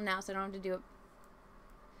gonna kill him now so I don't have to do it.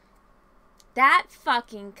 That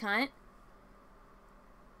fucking cunt.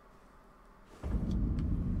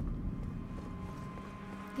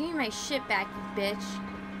 Give me my shit back, you bitch.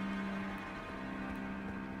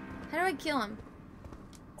 How do I kill him?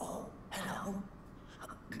 Oh, hello.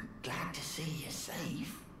 Glad to see you're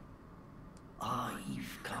safe.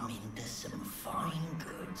 I've come into some fine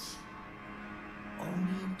goods.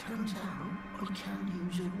 Only it turns out I can't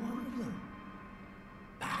use a one of them.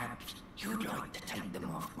 Perhaps you'd like to take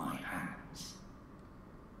them off my hands.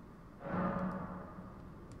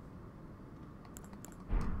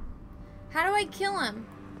 How do I kill him?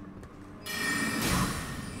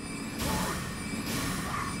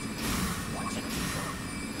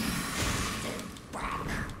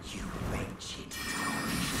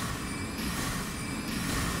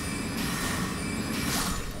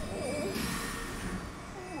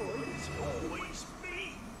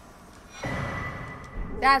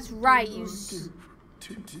 That's right, you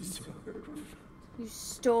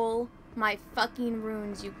stole my fucking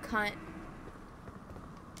runes, you cunt.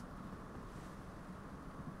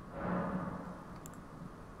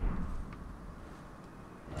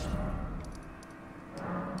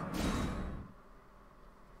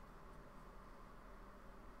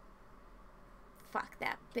 Fuck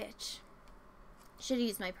that bitch. Should've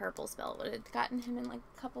used my purple spell. Would have gotten him in like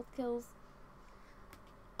a couple kills.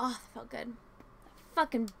 Oh, that felt good.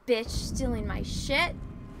 Fucking bitch stealing my shit.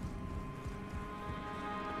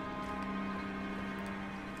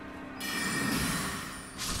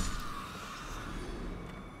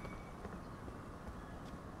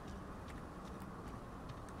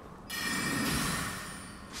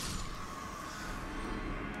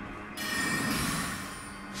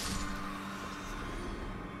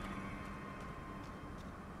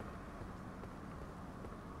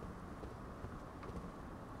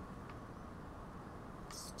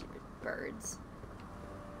 Birds.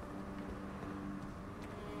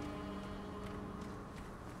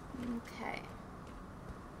 Okay.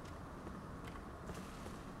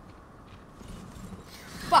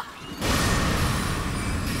 Fuck.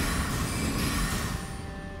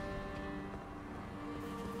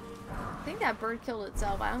 I think that bird killed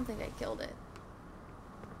itself. I don't think I killed it.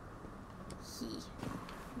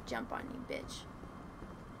 Jump on you, bitch.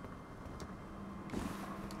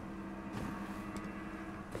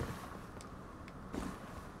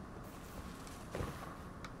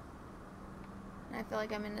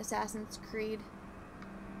 like I'm in Assassin's Creed.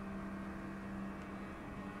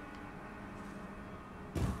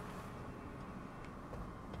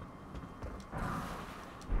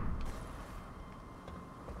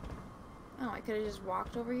 Oh, I could have just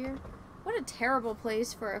walked over here. What a terrible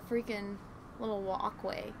place for a freaking little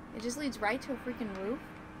walkway. It just leads right to a freaking roof.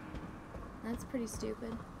 That's pretty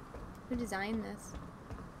stupid. Who designed this?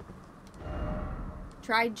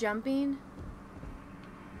 Try jumping.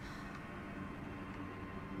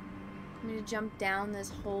 I'm gonna jump down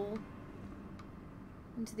this hole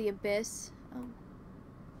into the abyss. Oh.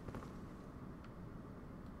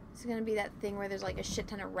 This is gonna be that thing where there's like a shit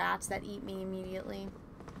ton of rats that eat me immediately.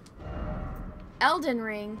 Elden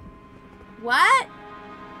ring. What?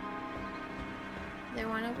 Is there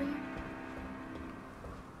one over here?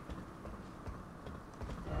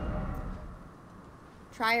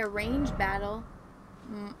 Try a range battle.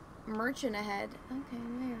 Merchant ahead. Okay,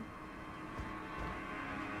 where?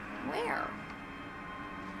 Where?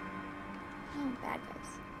 Oh, bad guys.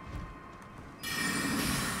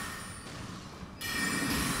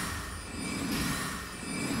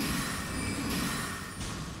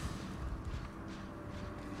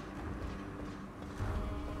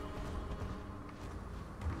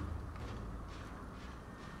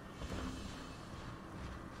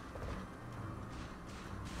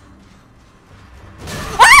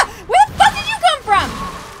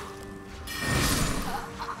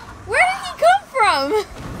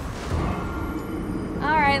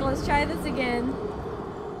 Alright, let's try this again.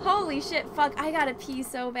 Holy shit, fuck, I gotta pee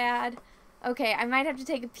so bad. Okay, I might have to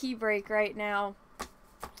take a pee break right now.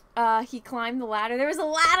 He climbed the ladder. There was a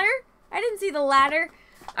ladder? I didn't see the ladder.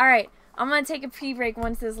 Alright, I'm gonna take a pee break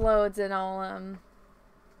once this loads and I'll, I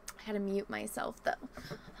gotta mute myself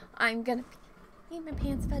though. I'm gonna pee my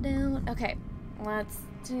pants fell down. Okay, let's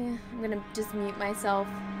do, I'm gonna just mute myself.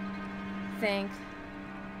 Think.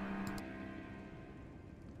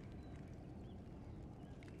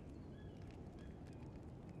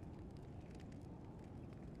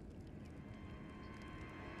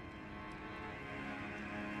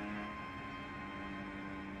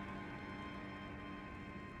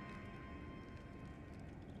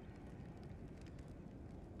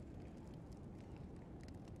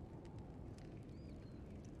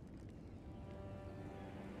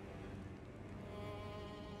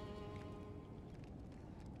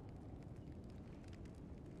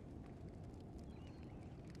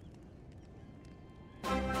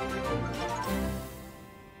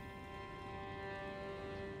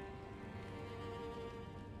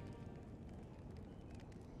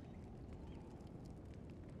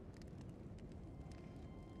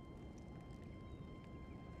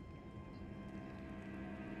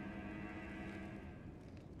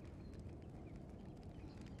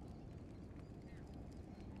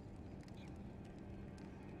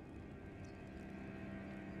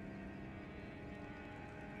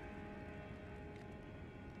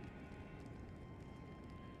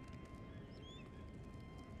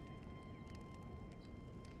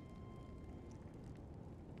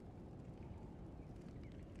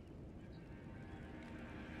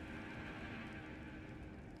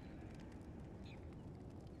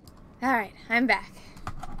 Alright, I'm back.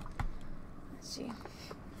 Let's see.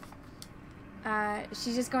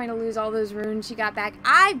 She's just going to lose all those runes she got back.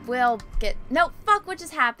 I will get... No, fuck, what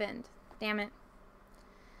just happened? Damn it.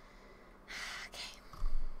 Okay.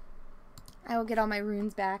 I will get all my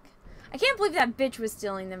runes back. I can't believe that bitch was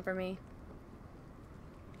stealing them from me.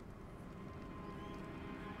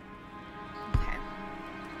 Okay.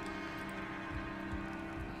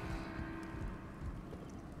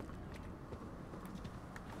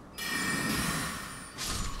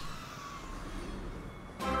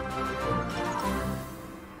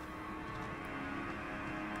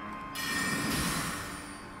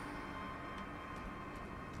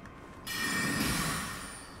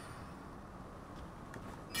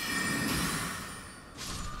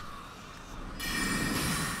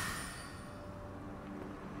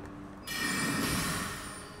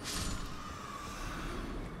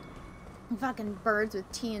 Fucking birds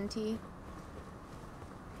with TNT.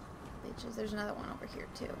 Bitches. There's another one over here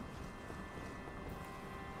too.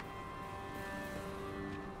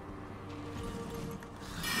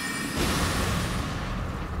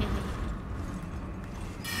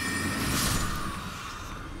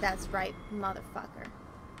 That's right, motherfucker.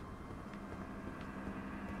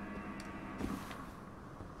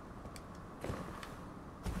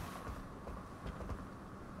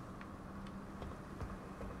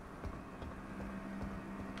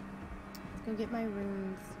 Go get my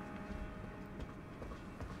runes.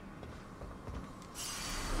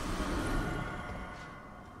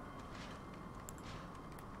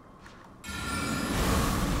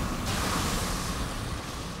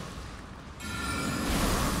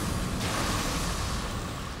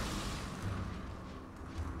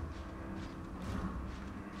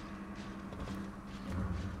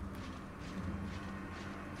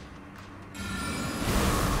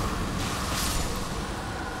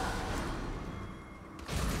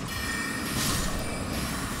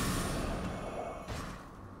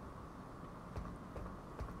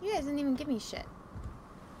 give me shit.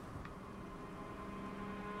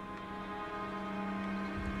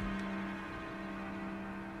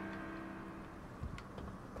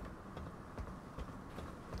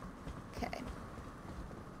 Okay.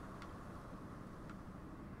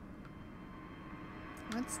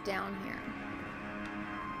 What's down here?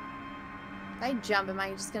 If I jump, am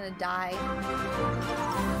I just gonna die?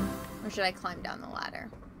 Or should I climb down the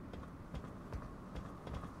ladder?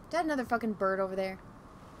 Is that another fucking bird over there?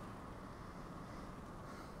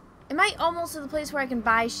 Am I almost to the place where I can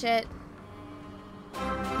buy shit?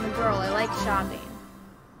 I'm a girl, I like shopping.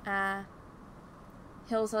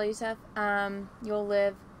 He'll sell you stuff. You'll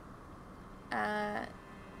live.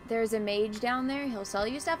 There's a mage down there, he'll sell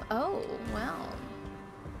you stuff? Oh, well.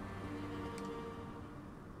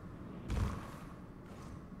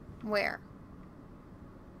 Where?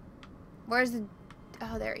 Where's the...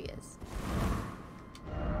 Oh, there he is.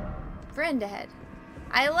 Friend ahead.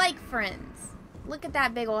 I like friends. Look at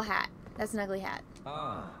that big old hat. That's an ugly hat.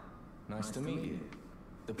 Ah, nice to meet you.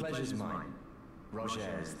 The pleasure's mine.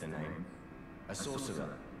 Roger's the name. A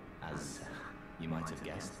sorcerer, as you might have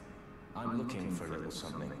guessed. I'm looking for a little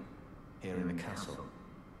something here in the castle.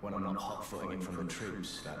 When I'm not hot-footing it from the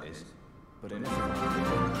troops, that is. But in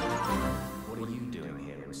what are you doing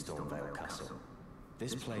here in Stormvale Castle?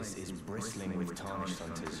 This place is bristling with tarnished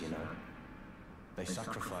hunters, you know. They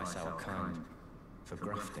sacrifice our kind for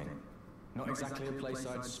grafting. Not exactly a place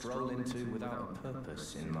I'd stroll into without a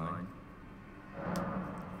purpose in mind.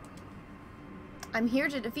 I'm here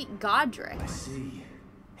to defeat Godric. I see.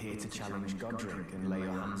 Here to challenge Godric and lay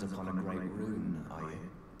your hands upon a great rune, are you?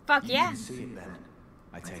 Fuck You yeah. can see it then,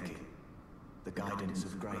 I take it. The guidance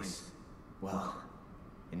of grace. Well,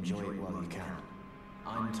 enjoy it while you can.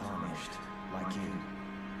 I'm tarnished, like you.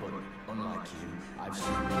 But unlike you, I've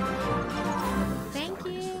seen Thank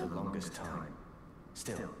you. for the longest time.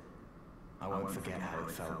 Still, I won't forget how it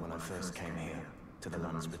felt when I first came here, to the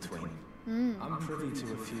lands between. I'm privy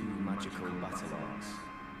to a few magical battle arts.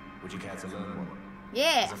 Would you care to learn one?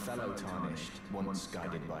 Yeah. As a fellow tarnished, once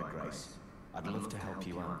guided by grace, I'd love to help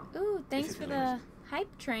you out. Ooh, thanks If it for the pleases.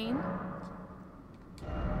 hype train.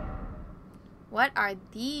 What are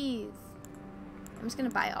these? I'm just gonna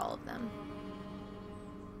buy all of them.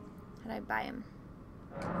 How'd I buy them?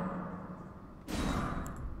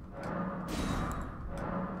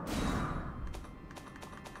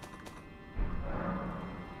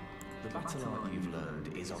 The battle art you've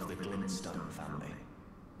learned is of the Glintstone family.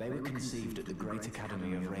 They were conceived at the Great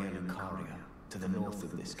Academy of Rea Lucaria, to the north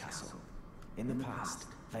of this castle. In the past,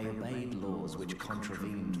 they obeyed laws which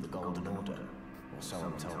contravened the Golden Order, or so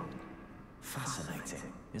I'm told.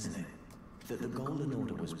 Fascinating, isn't it? That the Golden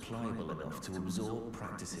Order was pliable enough to absorb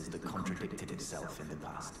practices that contradicted itself in the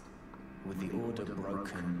past. With the Order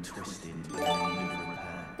broken, twisted, and in need of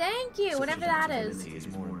repair. Thank you, Such whatever that is. adaptability is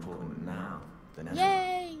more important now than ever.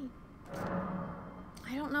 Yay!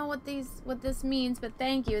 I don't know what this means, but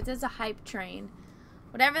thank you. It says a hype train.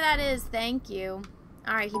 Whatever that is, thank you.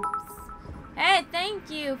 Alright, hey, thank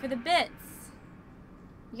you for the bits.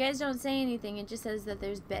 You guys don't say anything, it just says that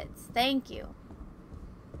there's bits. Thank you.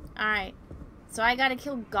 Alright. So I gotta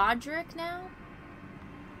kill Godric now?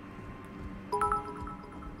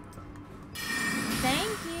 Thank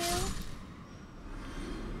you.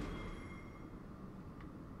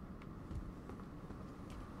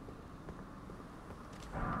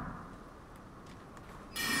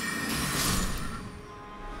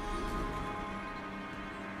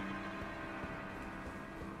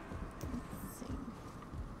 Let's see.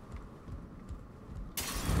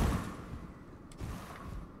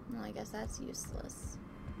 Well, I guess that's useless.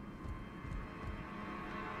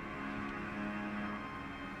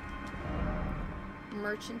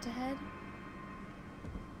 Merchant ahead.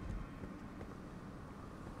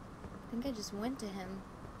 I think I just went to him.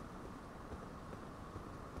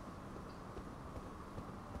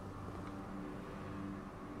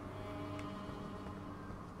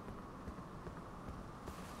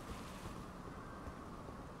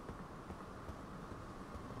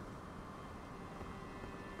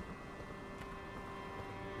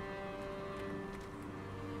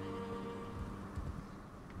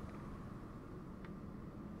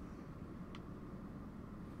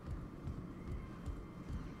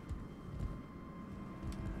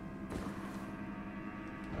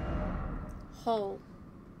 Hole.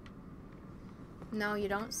 No, you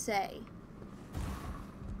don't say.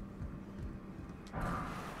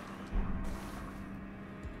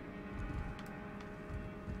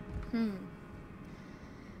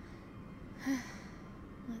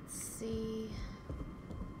 Let's see.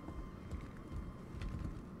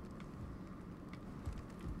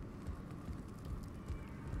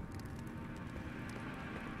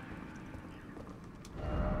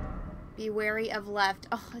 Be wary of left.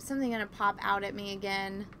 Oh, is something gonna pop out at me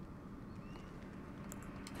again?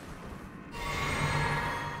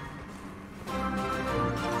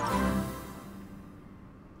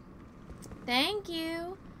 Thank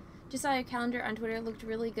you. Just saw your calendar on Twitter. It looked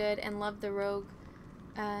really good and loved the rogue.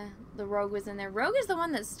 The rogue was in there. Rogue is the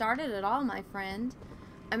one that started it all, my friend.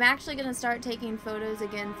 I'm actually gonna start taking photos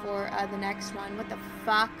again for the next one. What the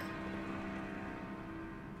fuck?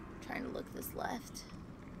 I'm trying to look this left.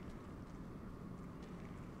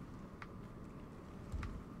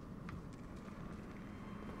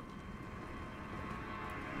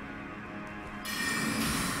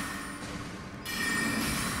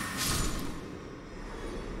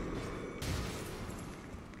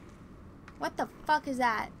 What the fuck is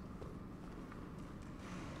that?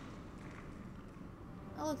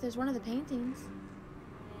 Oh look, there's one of the paintings.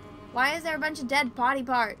 Why is there a bunch of dead body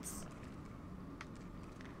parts?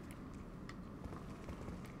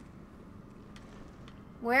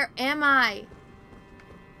 Where am I?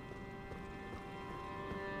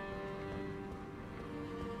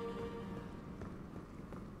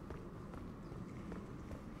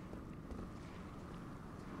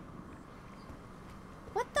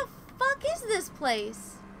 What the fuck is this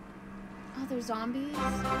place? Oh, there's zombies.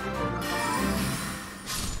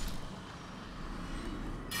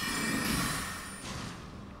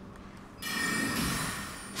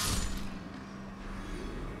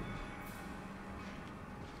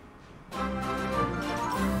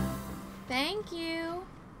 Thank you.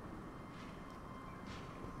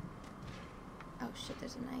 Oh shit,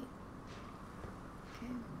 there's a knight.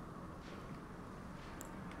 Okay.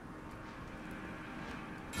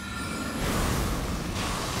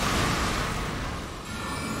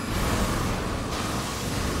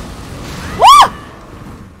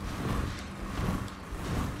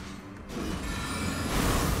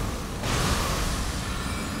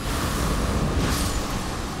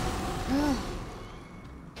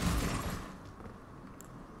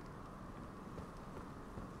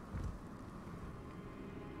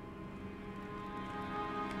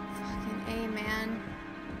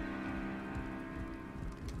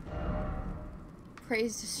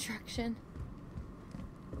 Praise destruction.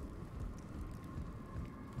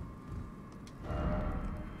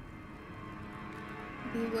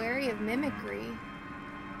 Be wary of mimicry.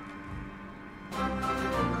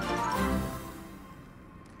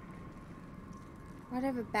 Why do I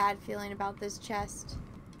have a bad feeling about this chest?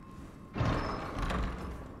 Oh,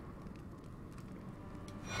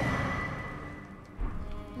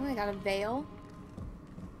 I got a veil.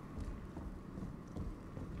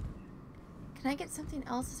 Can I get something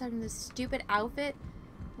else aside from this stupid outfit?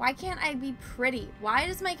 Why can't I be pretty? Why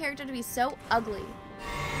does my character have to be so ugly?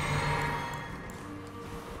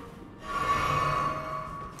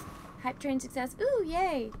 Hype train success. Ooh,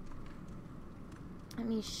 yay. Let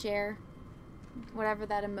me share whatever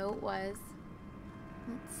that emote was.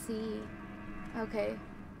 Let's see. Okay.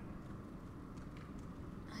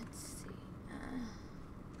 Let's see.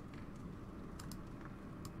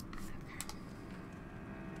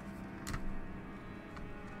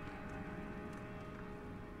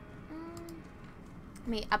 Let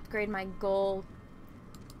me upgrade my goal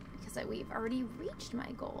because we've already reached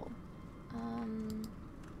my goal. Okay,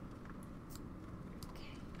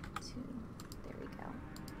 there we go.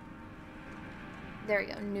 There we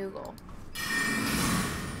go, new goal.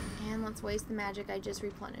 And let's waste the magic I just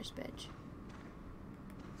replenished, bitch.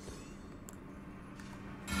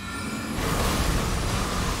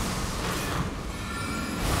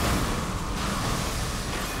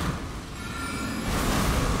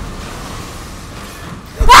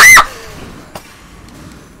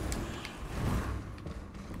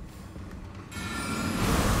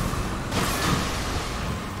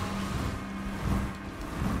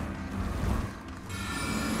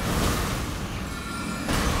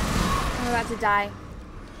 To die.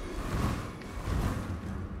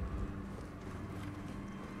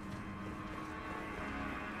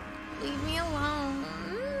 Leave me alone.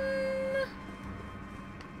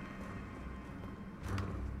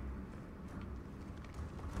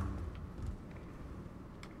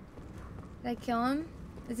 Did I kill him?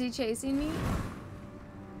 Is he chasing me?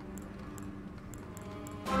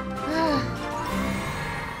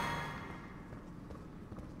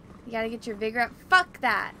 You gotta get your vigor up. Fuck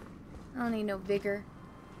that. I don't need no vigor.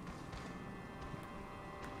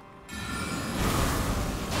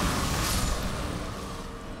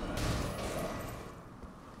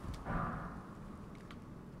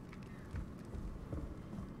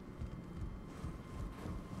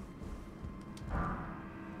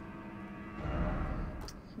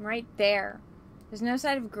 I'm right there. There's no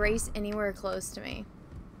sign of grace anywhere close to me.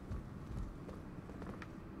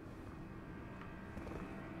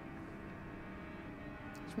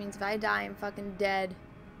 Which means if I die, I'm fucking dead.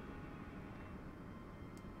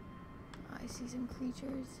 Oh, I see some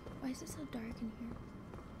creatures. Why is it so dark in here?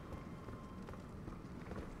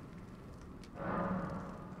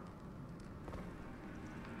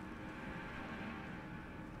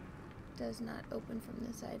 Does not open from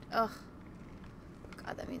this side. Ugh.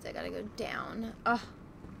 God, that means I gotta go down. Ugh.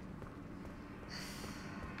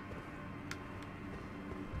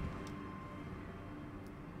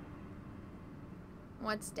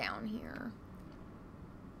 What's down here?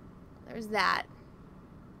 There's that.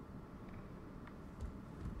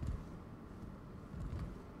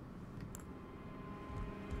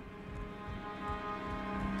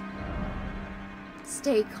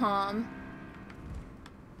 Stay calm.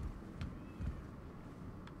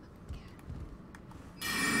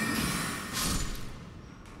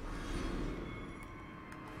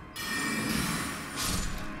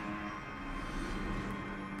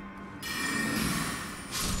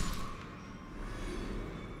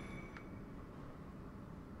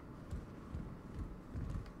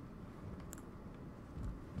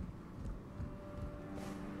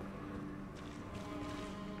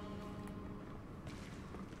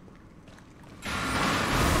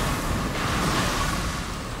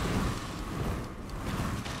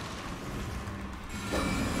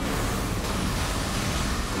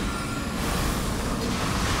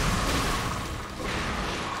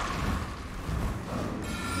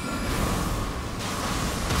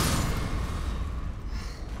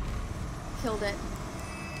 Killed it.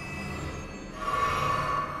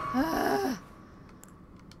 I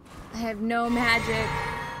have no magic.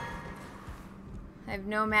 I have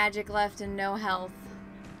no magic left and no health.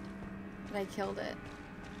 But I killed it.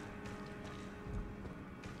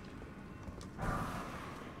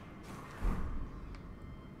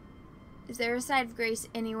 Is there a side of grace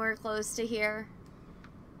anywhere close to here?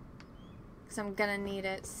 Because I'm gonna need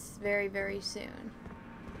it very, very soon.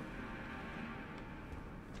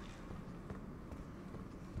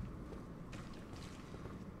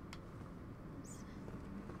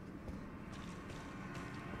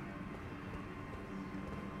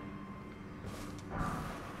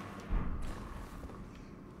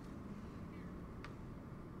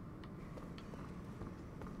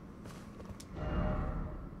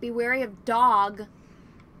 Be wary of dog.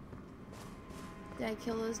 Did I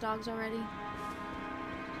kill those dogs already?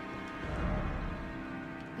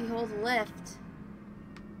 Behold lift.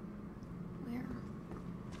 Where?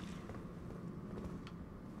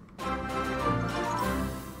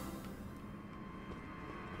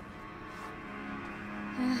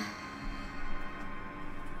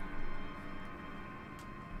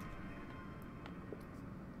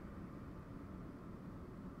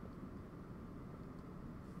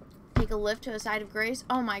 Take a lift to a side of grace?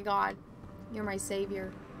 Oh my god. You're my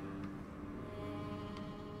savior.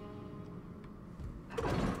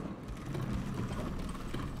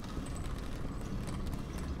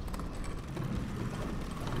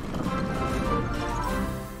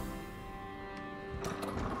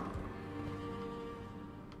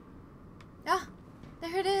 Ah,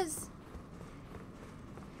 there it is.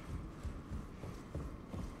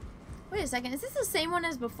 Wait a second, is this the same one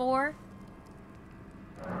as before?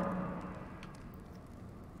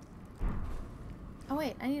 Oh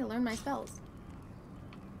wait, I need to learn my spells.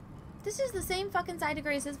 This is the same fucking side of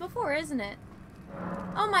grace as before, isn't it?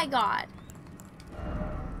 Oh my god.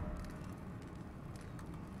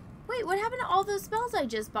 Wait, what happened to all those spells I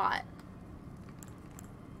just bought?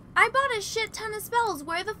 I bought a shit ton of spells.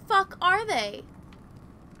 Where the fuck are they?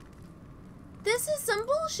 This is some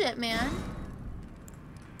bullshit, man.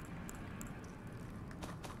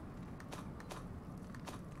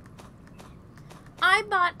 I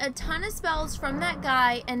bought a ton of spells from that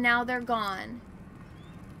guy and now they're gone.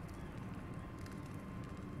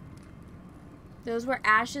 Those were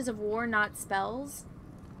ashes of war, not spells.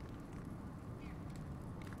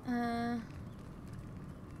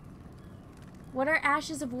 What are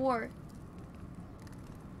ashes of war?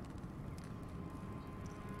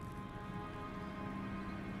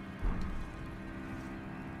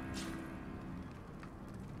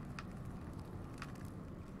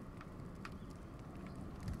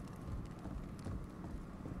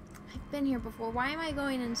 I've been here before. Why am I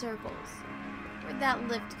going in circles? Where'd that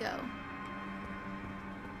lift go?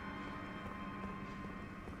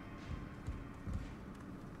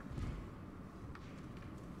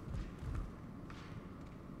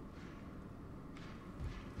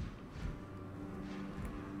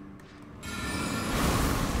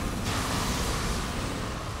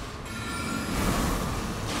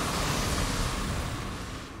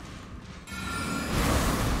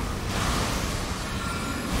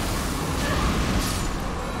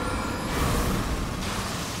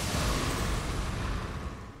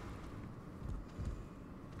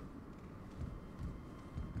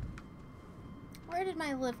 Where did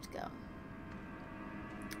my lift go?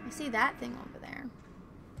 I see that thing over there.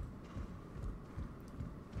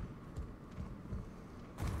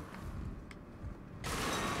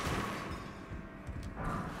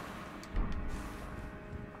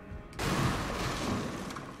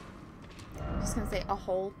 I'm just gonna say a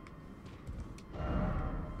hole.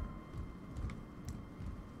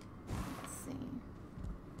 Let's see.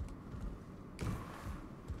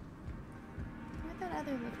 Where'd that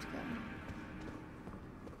other lift go?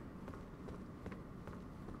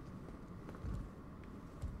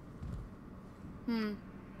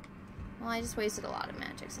 Well, I just wasted a lot of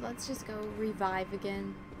magic, so let's just go revive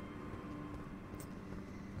again.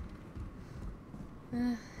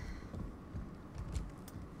 Let's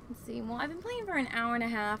see. Well, I've been playing for an hour and a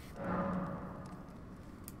half.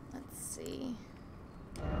 Let's see.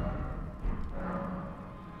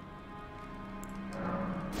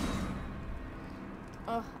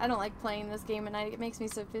 Oh, I don't like playing this game at night. It makes me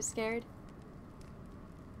so scared.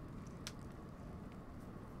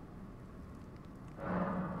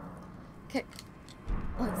 Okay,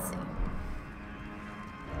 let's see.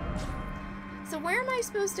 So where am I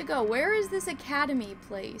supposed to go? Where is this academy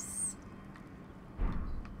place?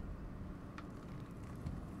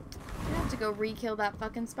 I'm gonna have to go re-kill that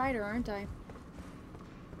fucking spider, aren't I?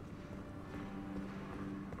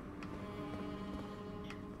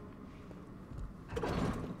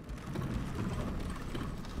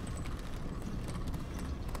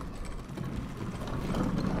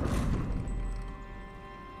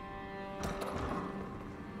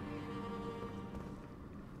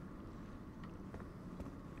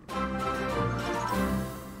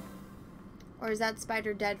 Or is that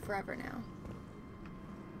spider dead forever now?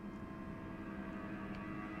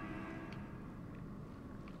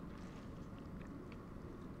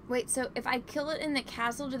 Wait, so if I kill it in the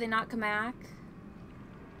castle, do they not come back?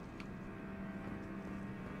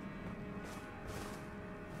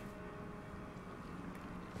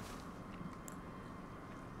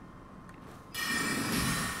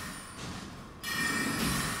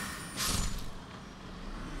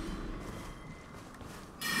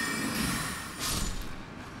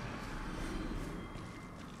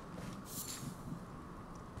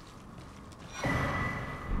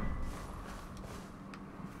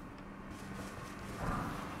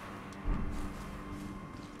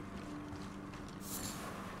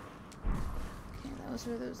 Those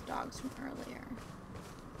were those dogs from earlier.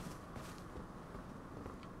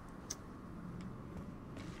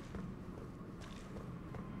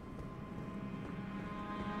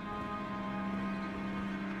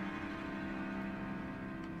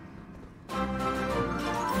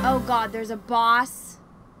 Oh god, there's a boss.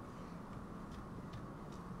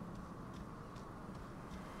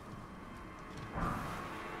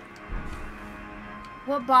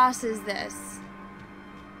 What boss is this?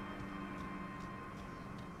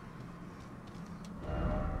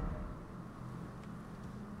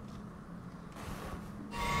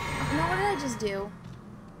 Do.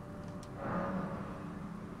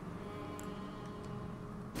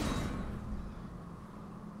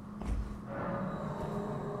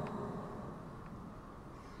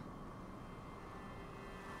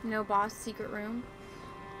 No boss secret room.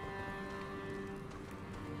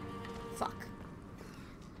 Fuck.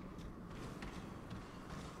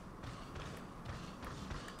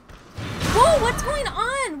 Whoa, what's going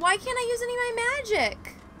on? Why can't I use any of my magic?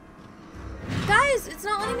 Guys, it's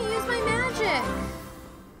not letting me use my magic.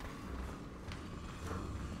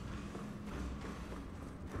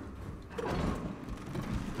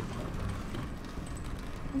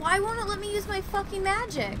 Why won't it let me use my fucking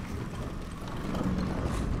magic?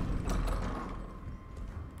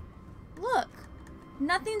 Look,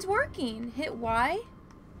 nothing's working. Hit Y.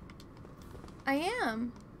 I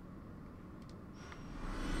am.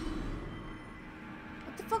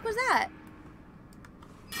 What the fuck was that?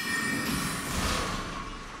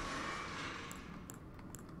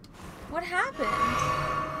 What happened?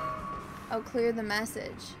 Oh, clear the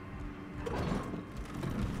message.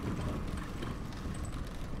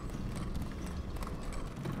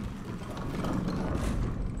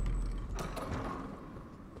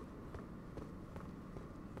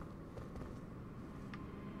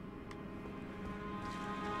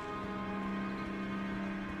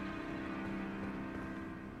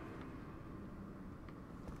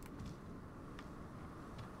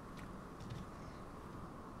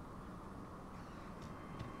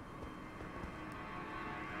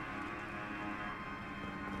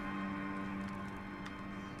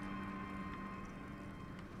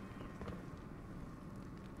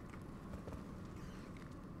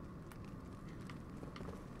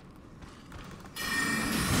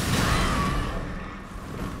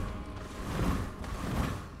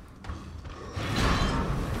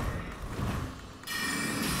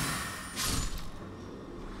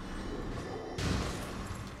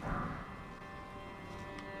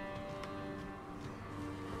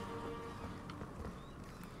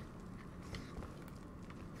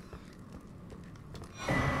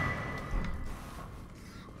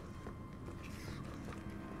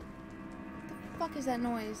 fuck is that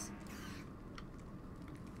noise?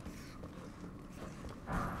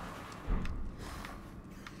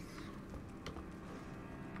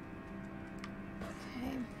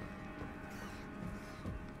 Okay.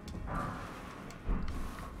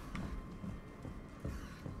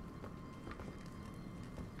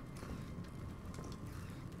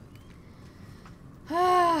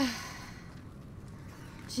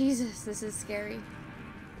 Jesus, this is scary.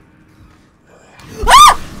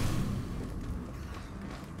 Ah!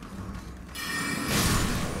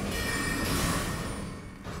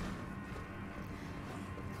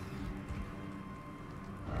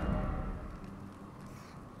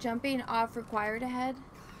 Jumping off required ahead.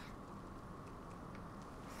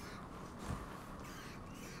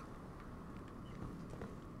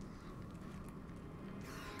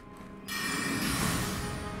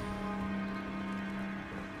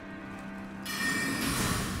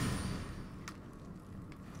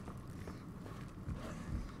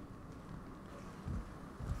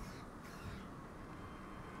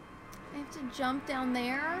 I have to jump down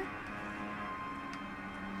there?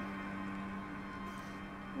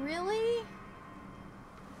 Really?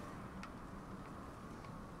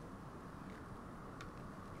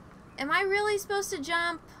 Am I really supposed to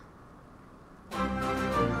jump?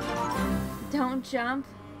 Don't jump?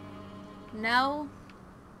 No?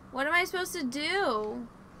 What am I supposed to do?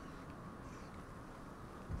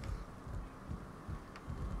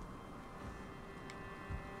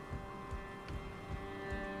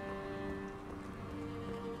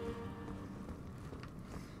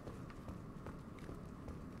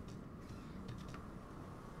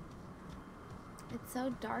 It's so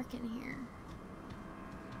dark in here.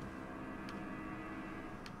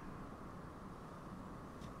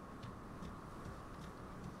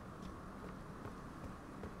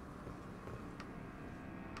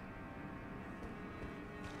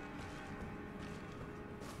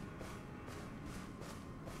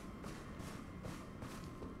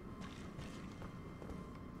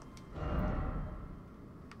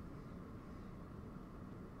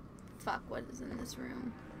 Fuck, what is in this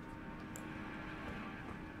room?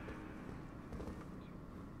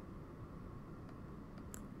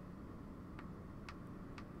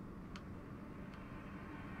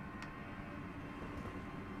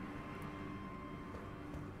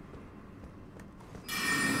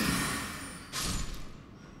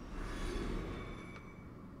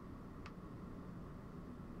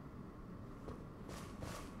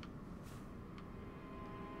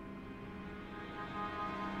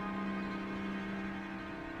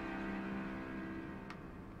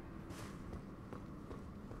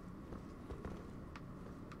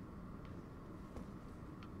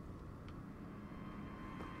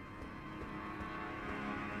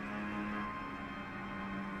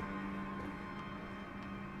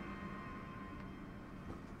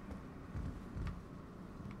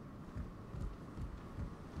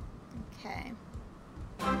 Okay.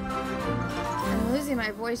 I'm losing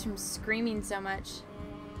my voice from screaming so much.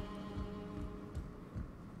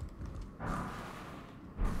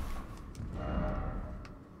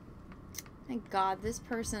 Thank God, this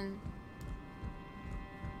person...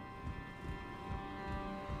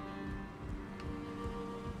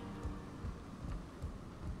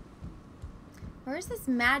 Where's this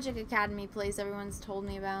magic academy place everyone's told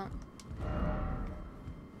me about?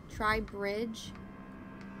 Try bridge?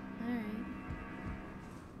 Alright.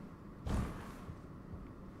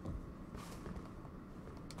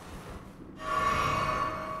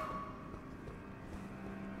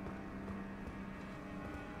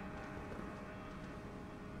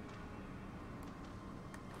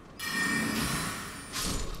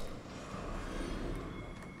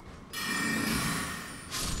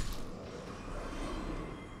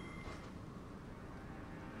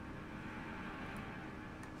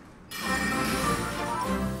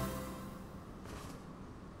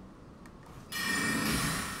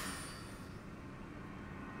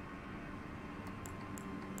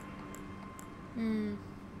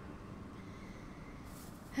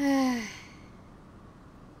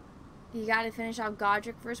 You gotta finish off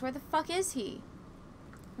Godric first. Where the fuck is he?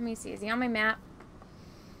 Let me see. Is he on my map?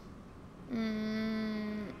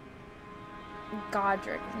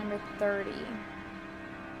 Godric, number 30. I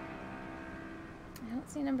don't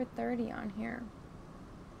see number 30 on here.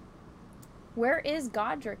 Where is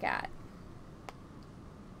Godric at?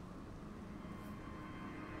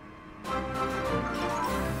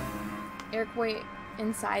 Eric, wait,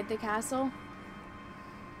 inside the castle?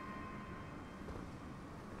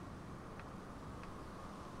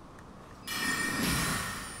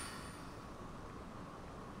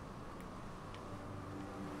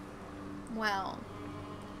 Well,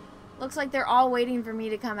 Looks like they're all waiting for me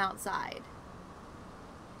to come outside.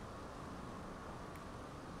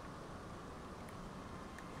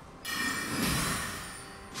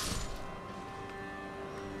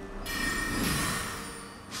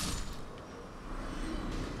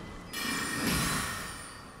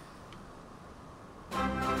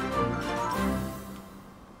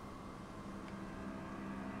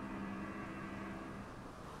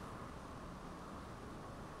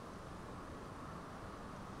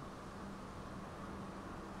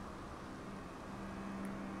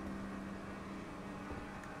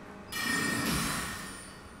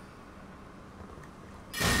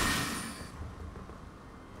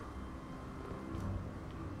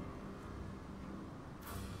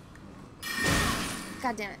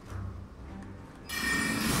 God damn it.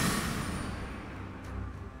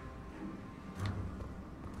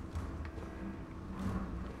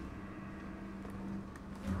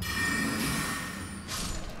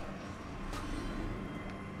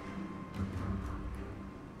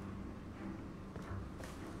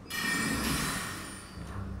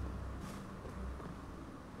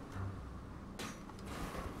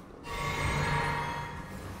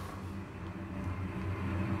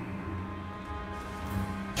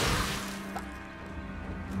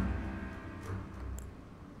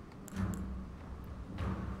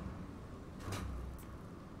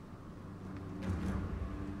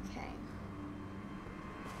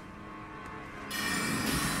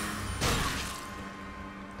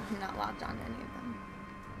 Not locked on any of them.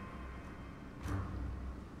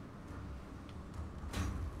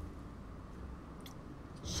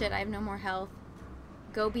 Shit, I have no more health.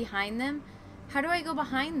 Go behind them? How do I go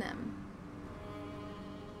behind them?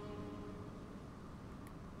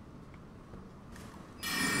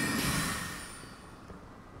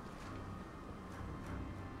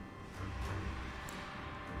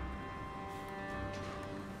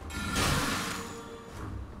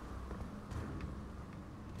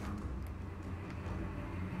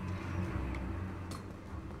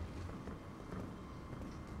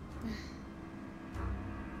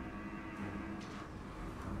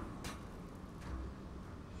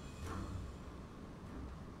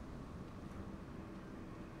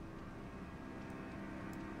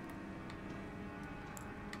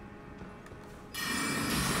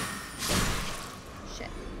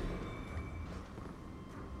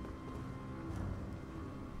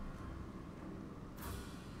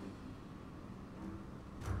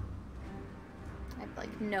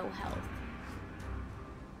 Like, no health.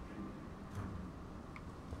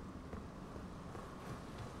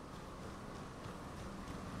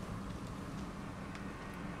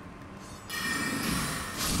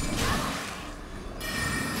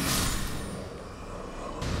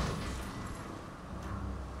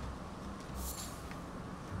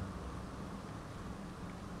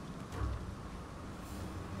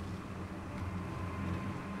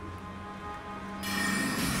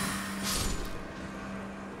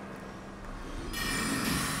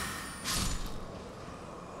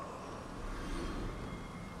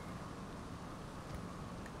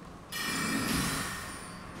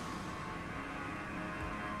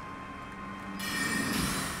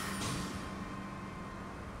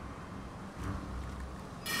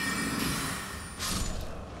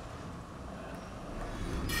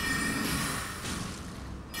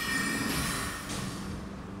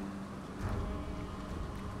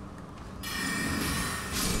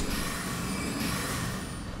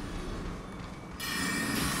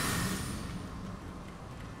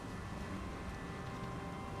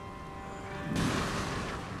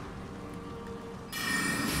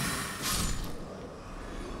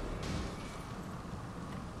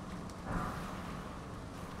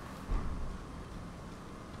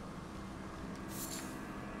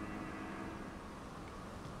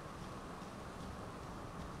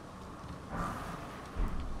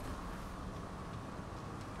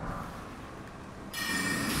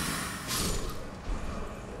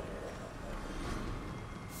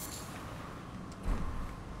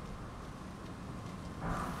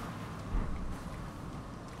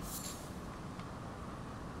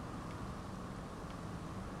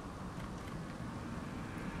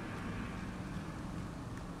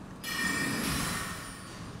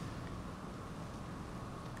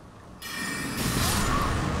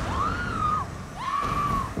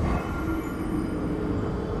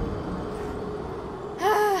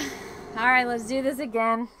 Alright, let's do this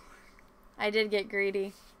again. I did get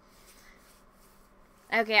greedy.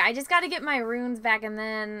 Okay, I just gotta get my runes back and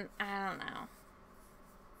then... I don't know.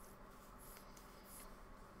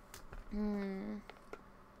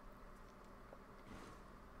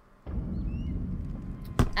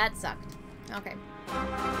 That sucked. Okay.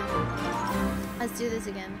 Let's do this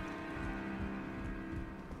again.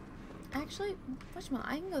 Actually, whatchamacallit,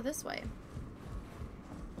 I can go this way.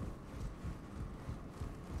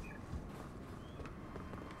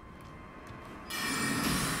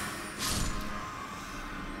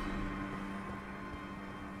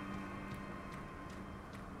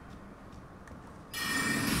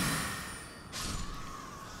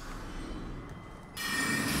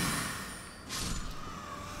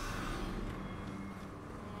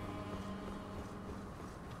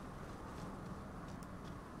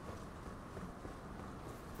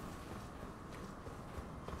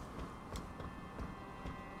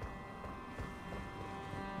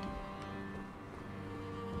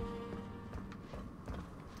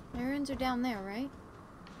 My runes are down there, right?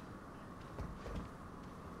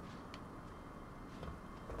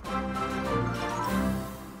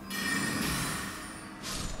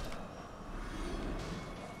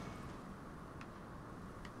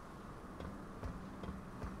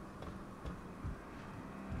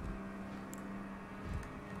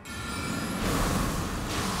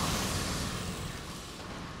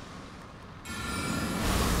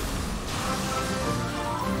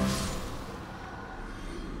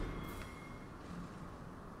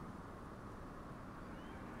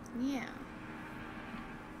 Yeah.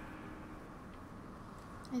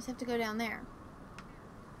 I just have to go down there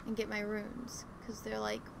and get my runes, because they're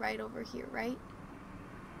like right over here, right?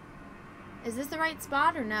 Is this the right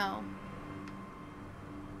spot or no?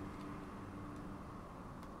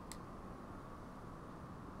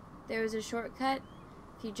 There was a shortcut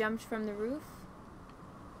if you jumped from the roof.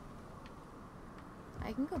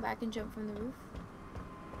 I can go back and jump from the roof.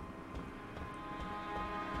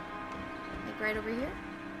 Like right over here.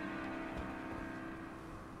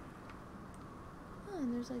 Oh,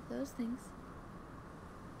 and there's like those things.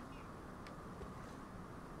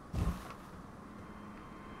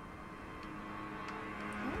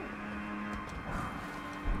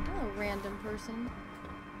 Hello, random person.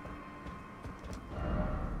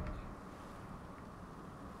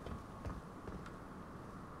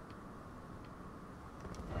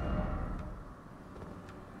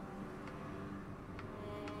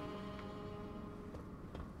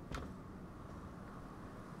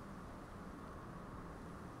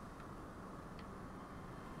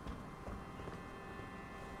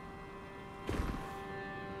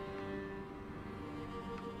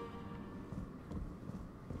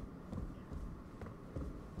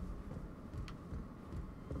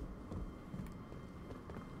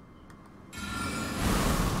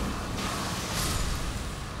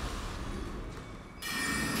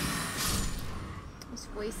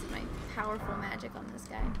 Wasted my powerful magic on this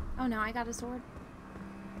guy. Oh no, I got a sword.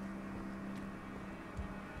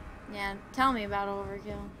 Yeah, tell me about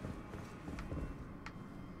overkill.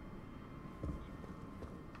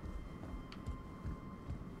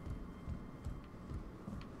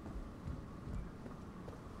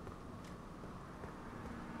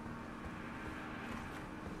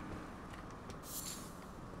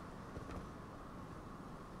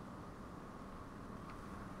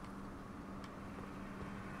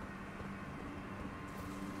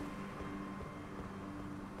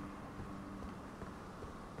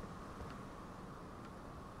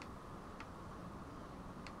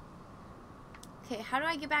 Okay, how do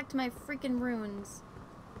I get back to my freaking runes?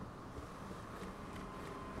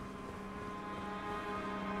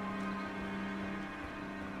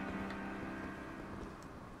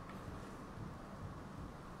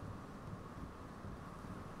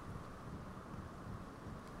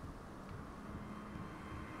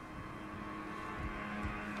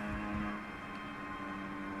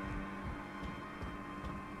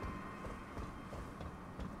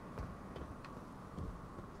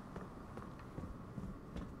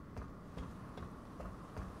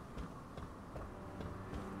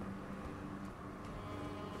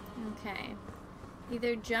 Okay.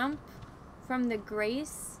 Either jump from the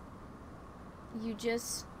grace you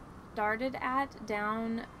just started at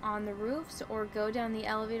down on the roofs, or go down the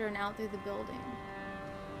elevator and out through the building.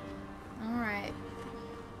 Alright.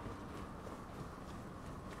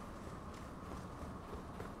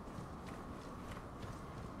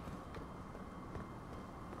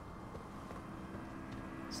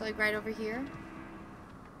 So like right over here?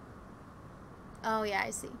 Oh yeah, I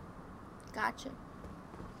see. Gotcha.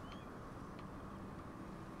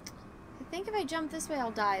 I think if I jump this way, I'll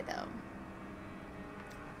die, though.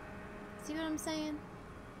 See what I'm saying?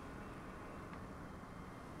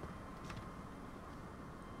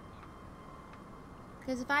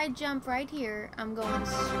 Because if I jump right here, I'm going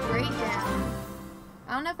straight down.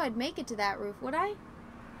 I don't know if I'd make it to that roof, would I?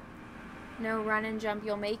 No, run and jump,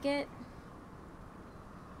 you'll make it.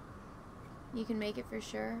 You can make it for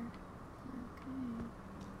sure.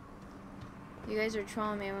 Okay. You guys are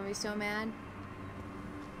trolling me. I'm gonna be so mad.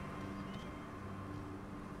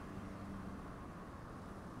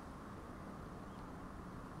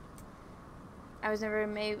 I was never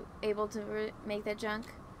able to make that junk.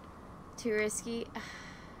 Too risky.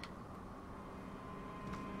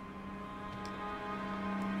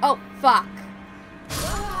 Oh, fuck.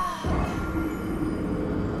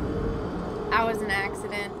 That was an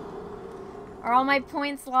accident. Are all my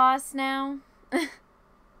points lost now?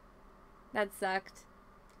 That sucked.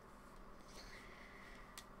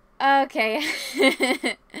 Okay.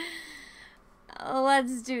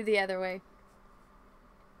 Let's do the other way.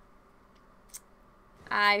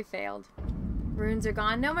 I failed. Runes are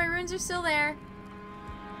gone. No, my runes are still there.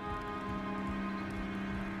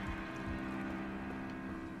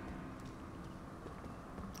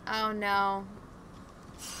 Oh no.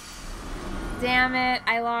 Damn it.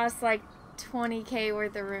 I lost like 20k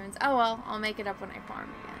worth of runes. Oh well, I'll make it up when I farm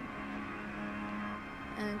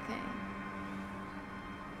again. Okay.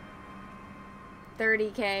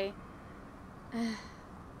 30k.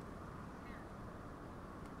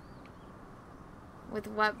 With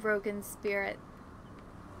what broken spirit?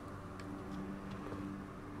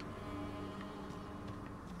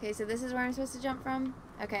 Okay, so this is where I'm supposed to jump from?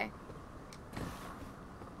 Okay.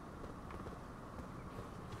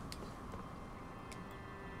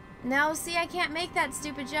 No, see, I can't make that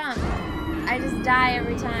stupid jump. I just die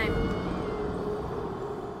every time.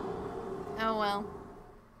 Oh well.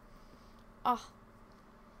 Oh.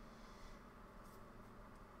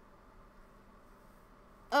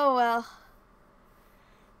 Oh well.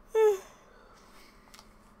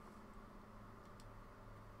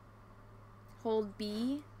 Hold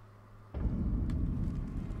B.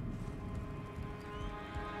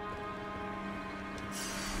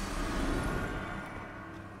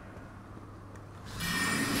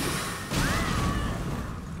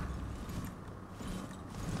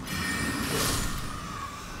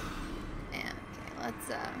 Yeah,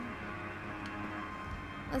 okay,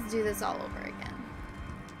 let's do this all over again.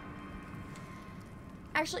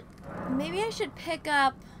 Actually, maybe I should pick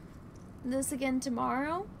up this again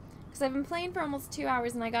tomorrow. Because I've been playing for almost 2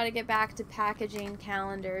 hours and I gotta get back to packaging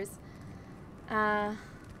calendars. Let's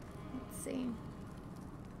see.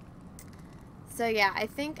 So yeah, I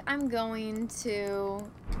think I'm going to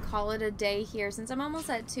call it a day here since I'm almost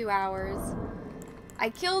at 2 hours. I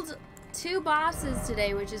killed 2 bosses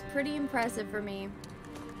today, which is pretty impressive for me.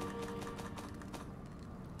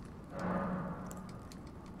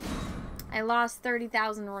 I lost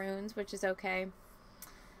 30,000 runes, which is okay.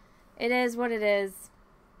 It is what it is.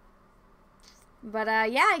 But,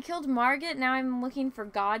 yeah, I killed MARGIT. Now I'm looking for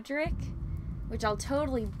Godric, which I'll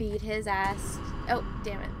totally beat his ass. Oh,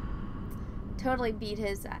 damn it. Totally beat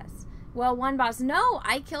his ass. Well, one boss. No,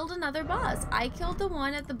 I killed another boss. I killed the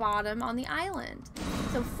one at the bottom on the island.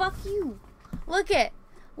 So, fuck you. Look it.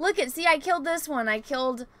 Look it. See, I killed this one. I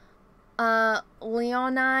killed,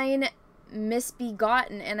 Leonine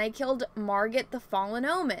Misbegotten, and I killed MARGIT the Fallen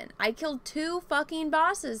Omen. I killed 2 fucking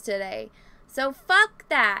bosses today. So, fuck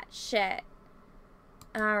that shit.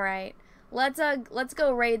 Alright, let's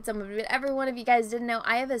go raid some of it. Every one of you guys didn't know,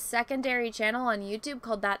 I have a secondary channel on YouTube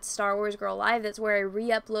called That Star Wars Girl Live. That's where I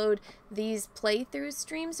re-upload these playthrough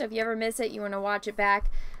streams. So if you ever miss it, you want to watch it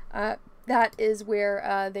back, that is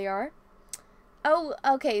where they are. Oh,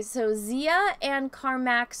 okay, so Zia and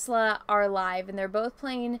Carmaxla are live, and they're both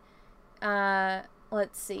playing,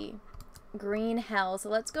 let's see, Green Hell. So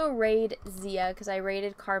let's go raid Zia, because I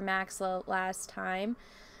raided Carmaxla last time.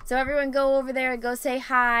 So everyone go over there, go say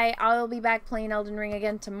hi. I'll be back playing Elden Ring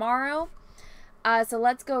again tomorrow. So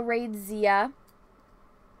let's go raid Zia.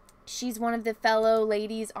 She's one of the fellow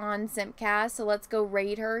ladies on Simpcast, so let's go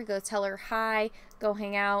raid her. Go tell her hi. Go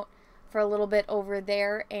hang out for a little bit over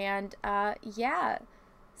there. And, yeah.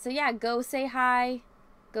 So, yeah, go say hi.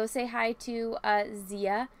 Go say hi to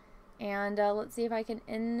Zia. And let's see if I can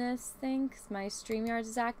end this thing, because my StreamYard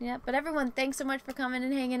is acting up. But everyone, thanks so much for coming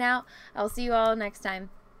and hanging out. I'll see you all next time.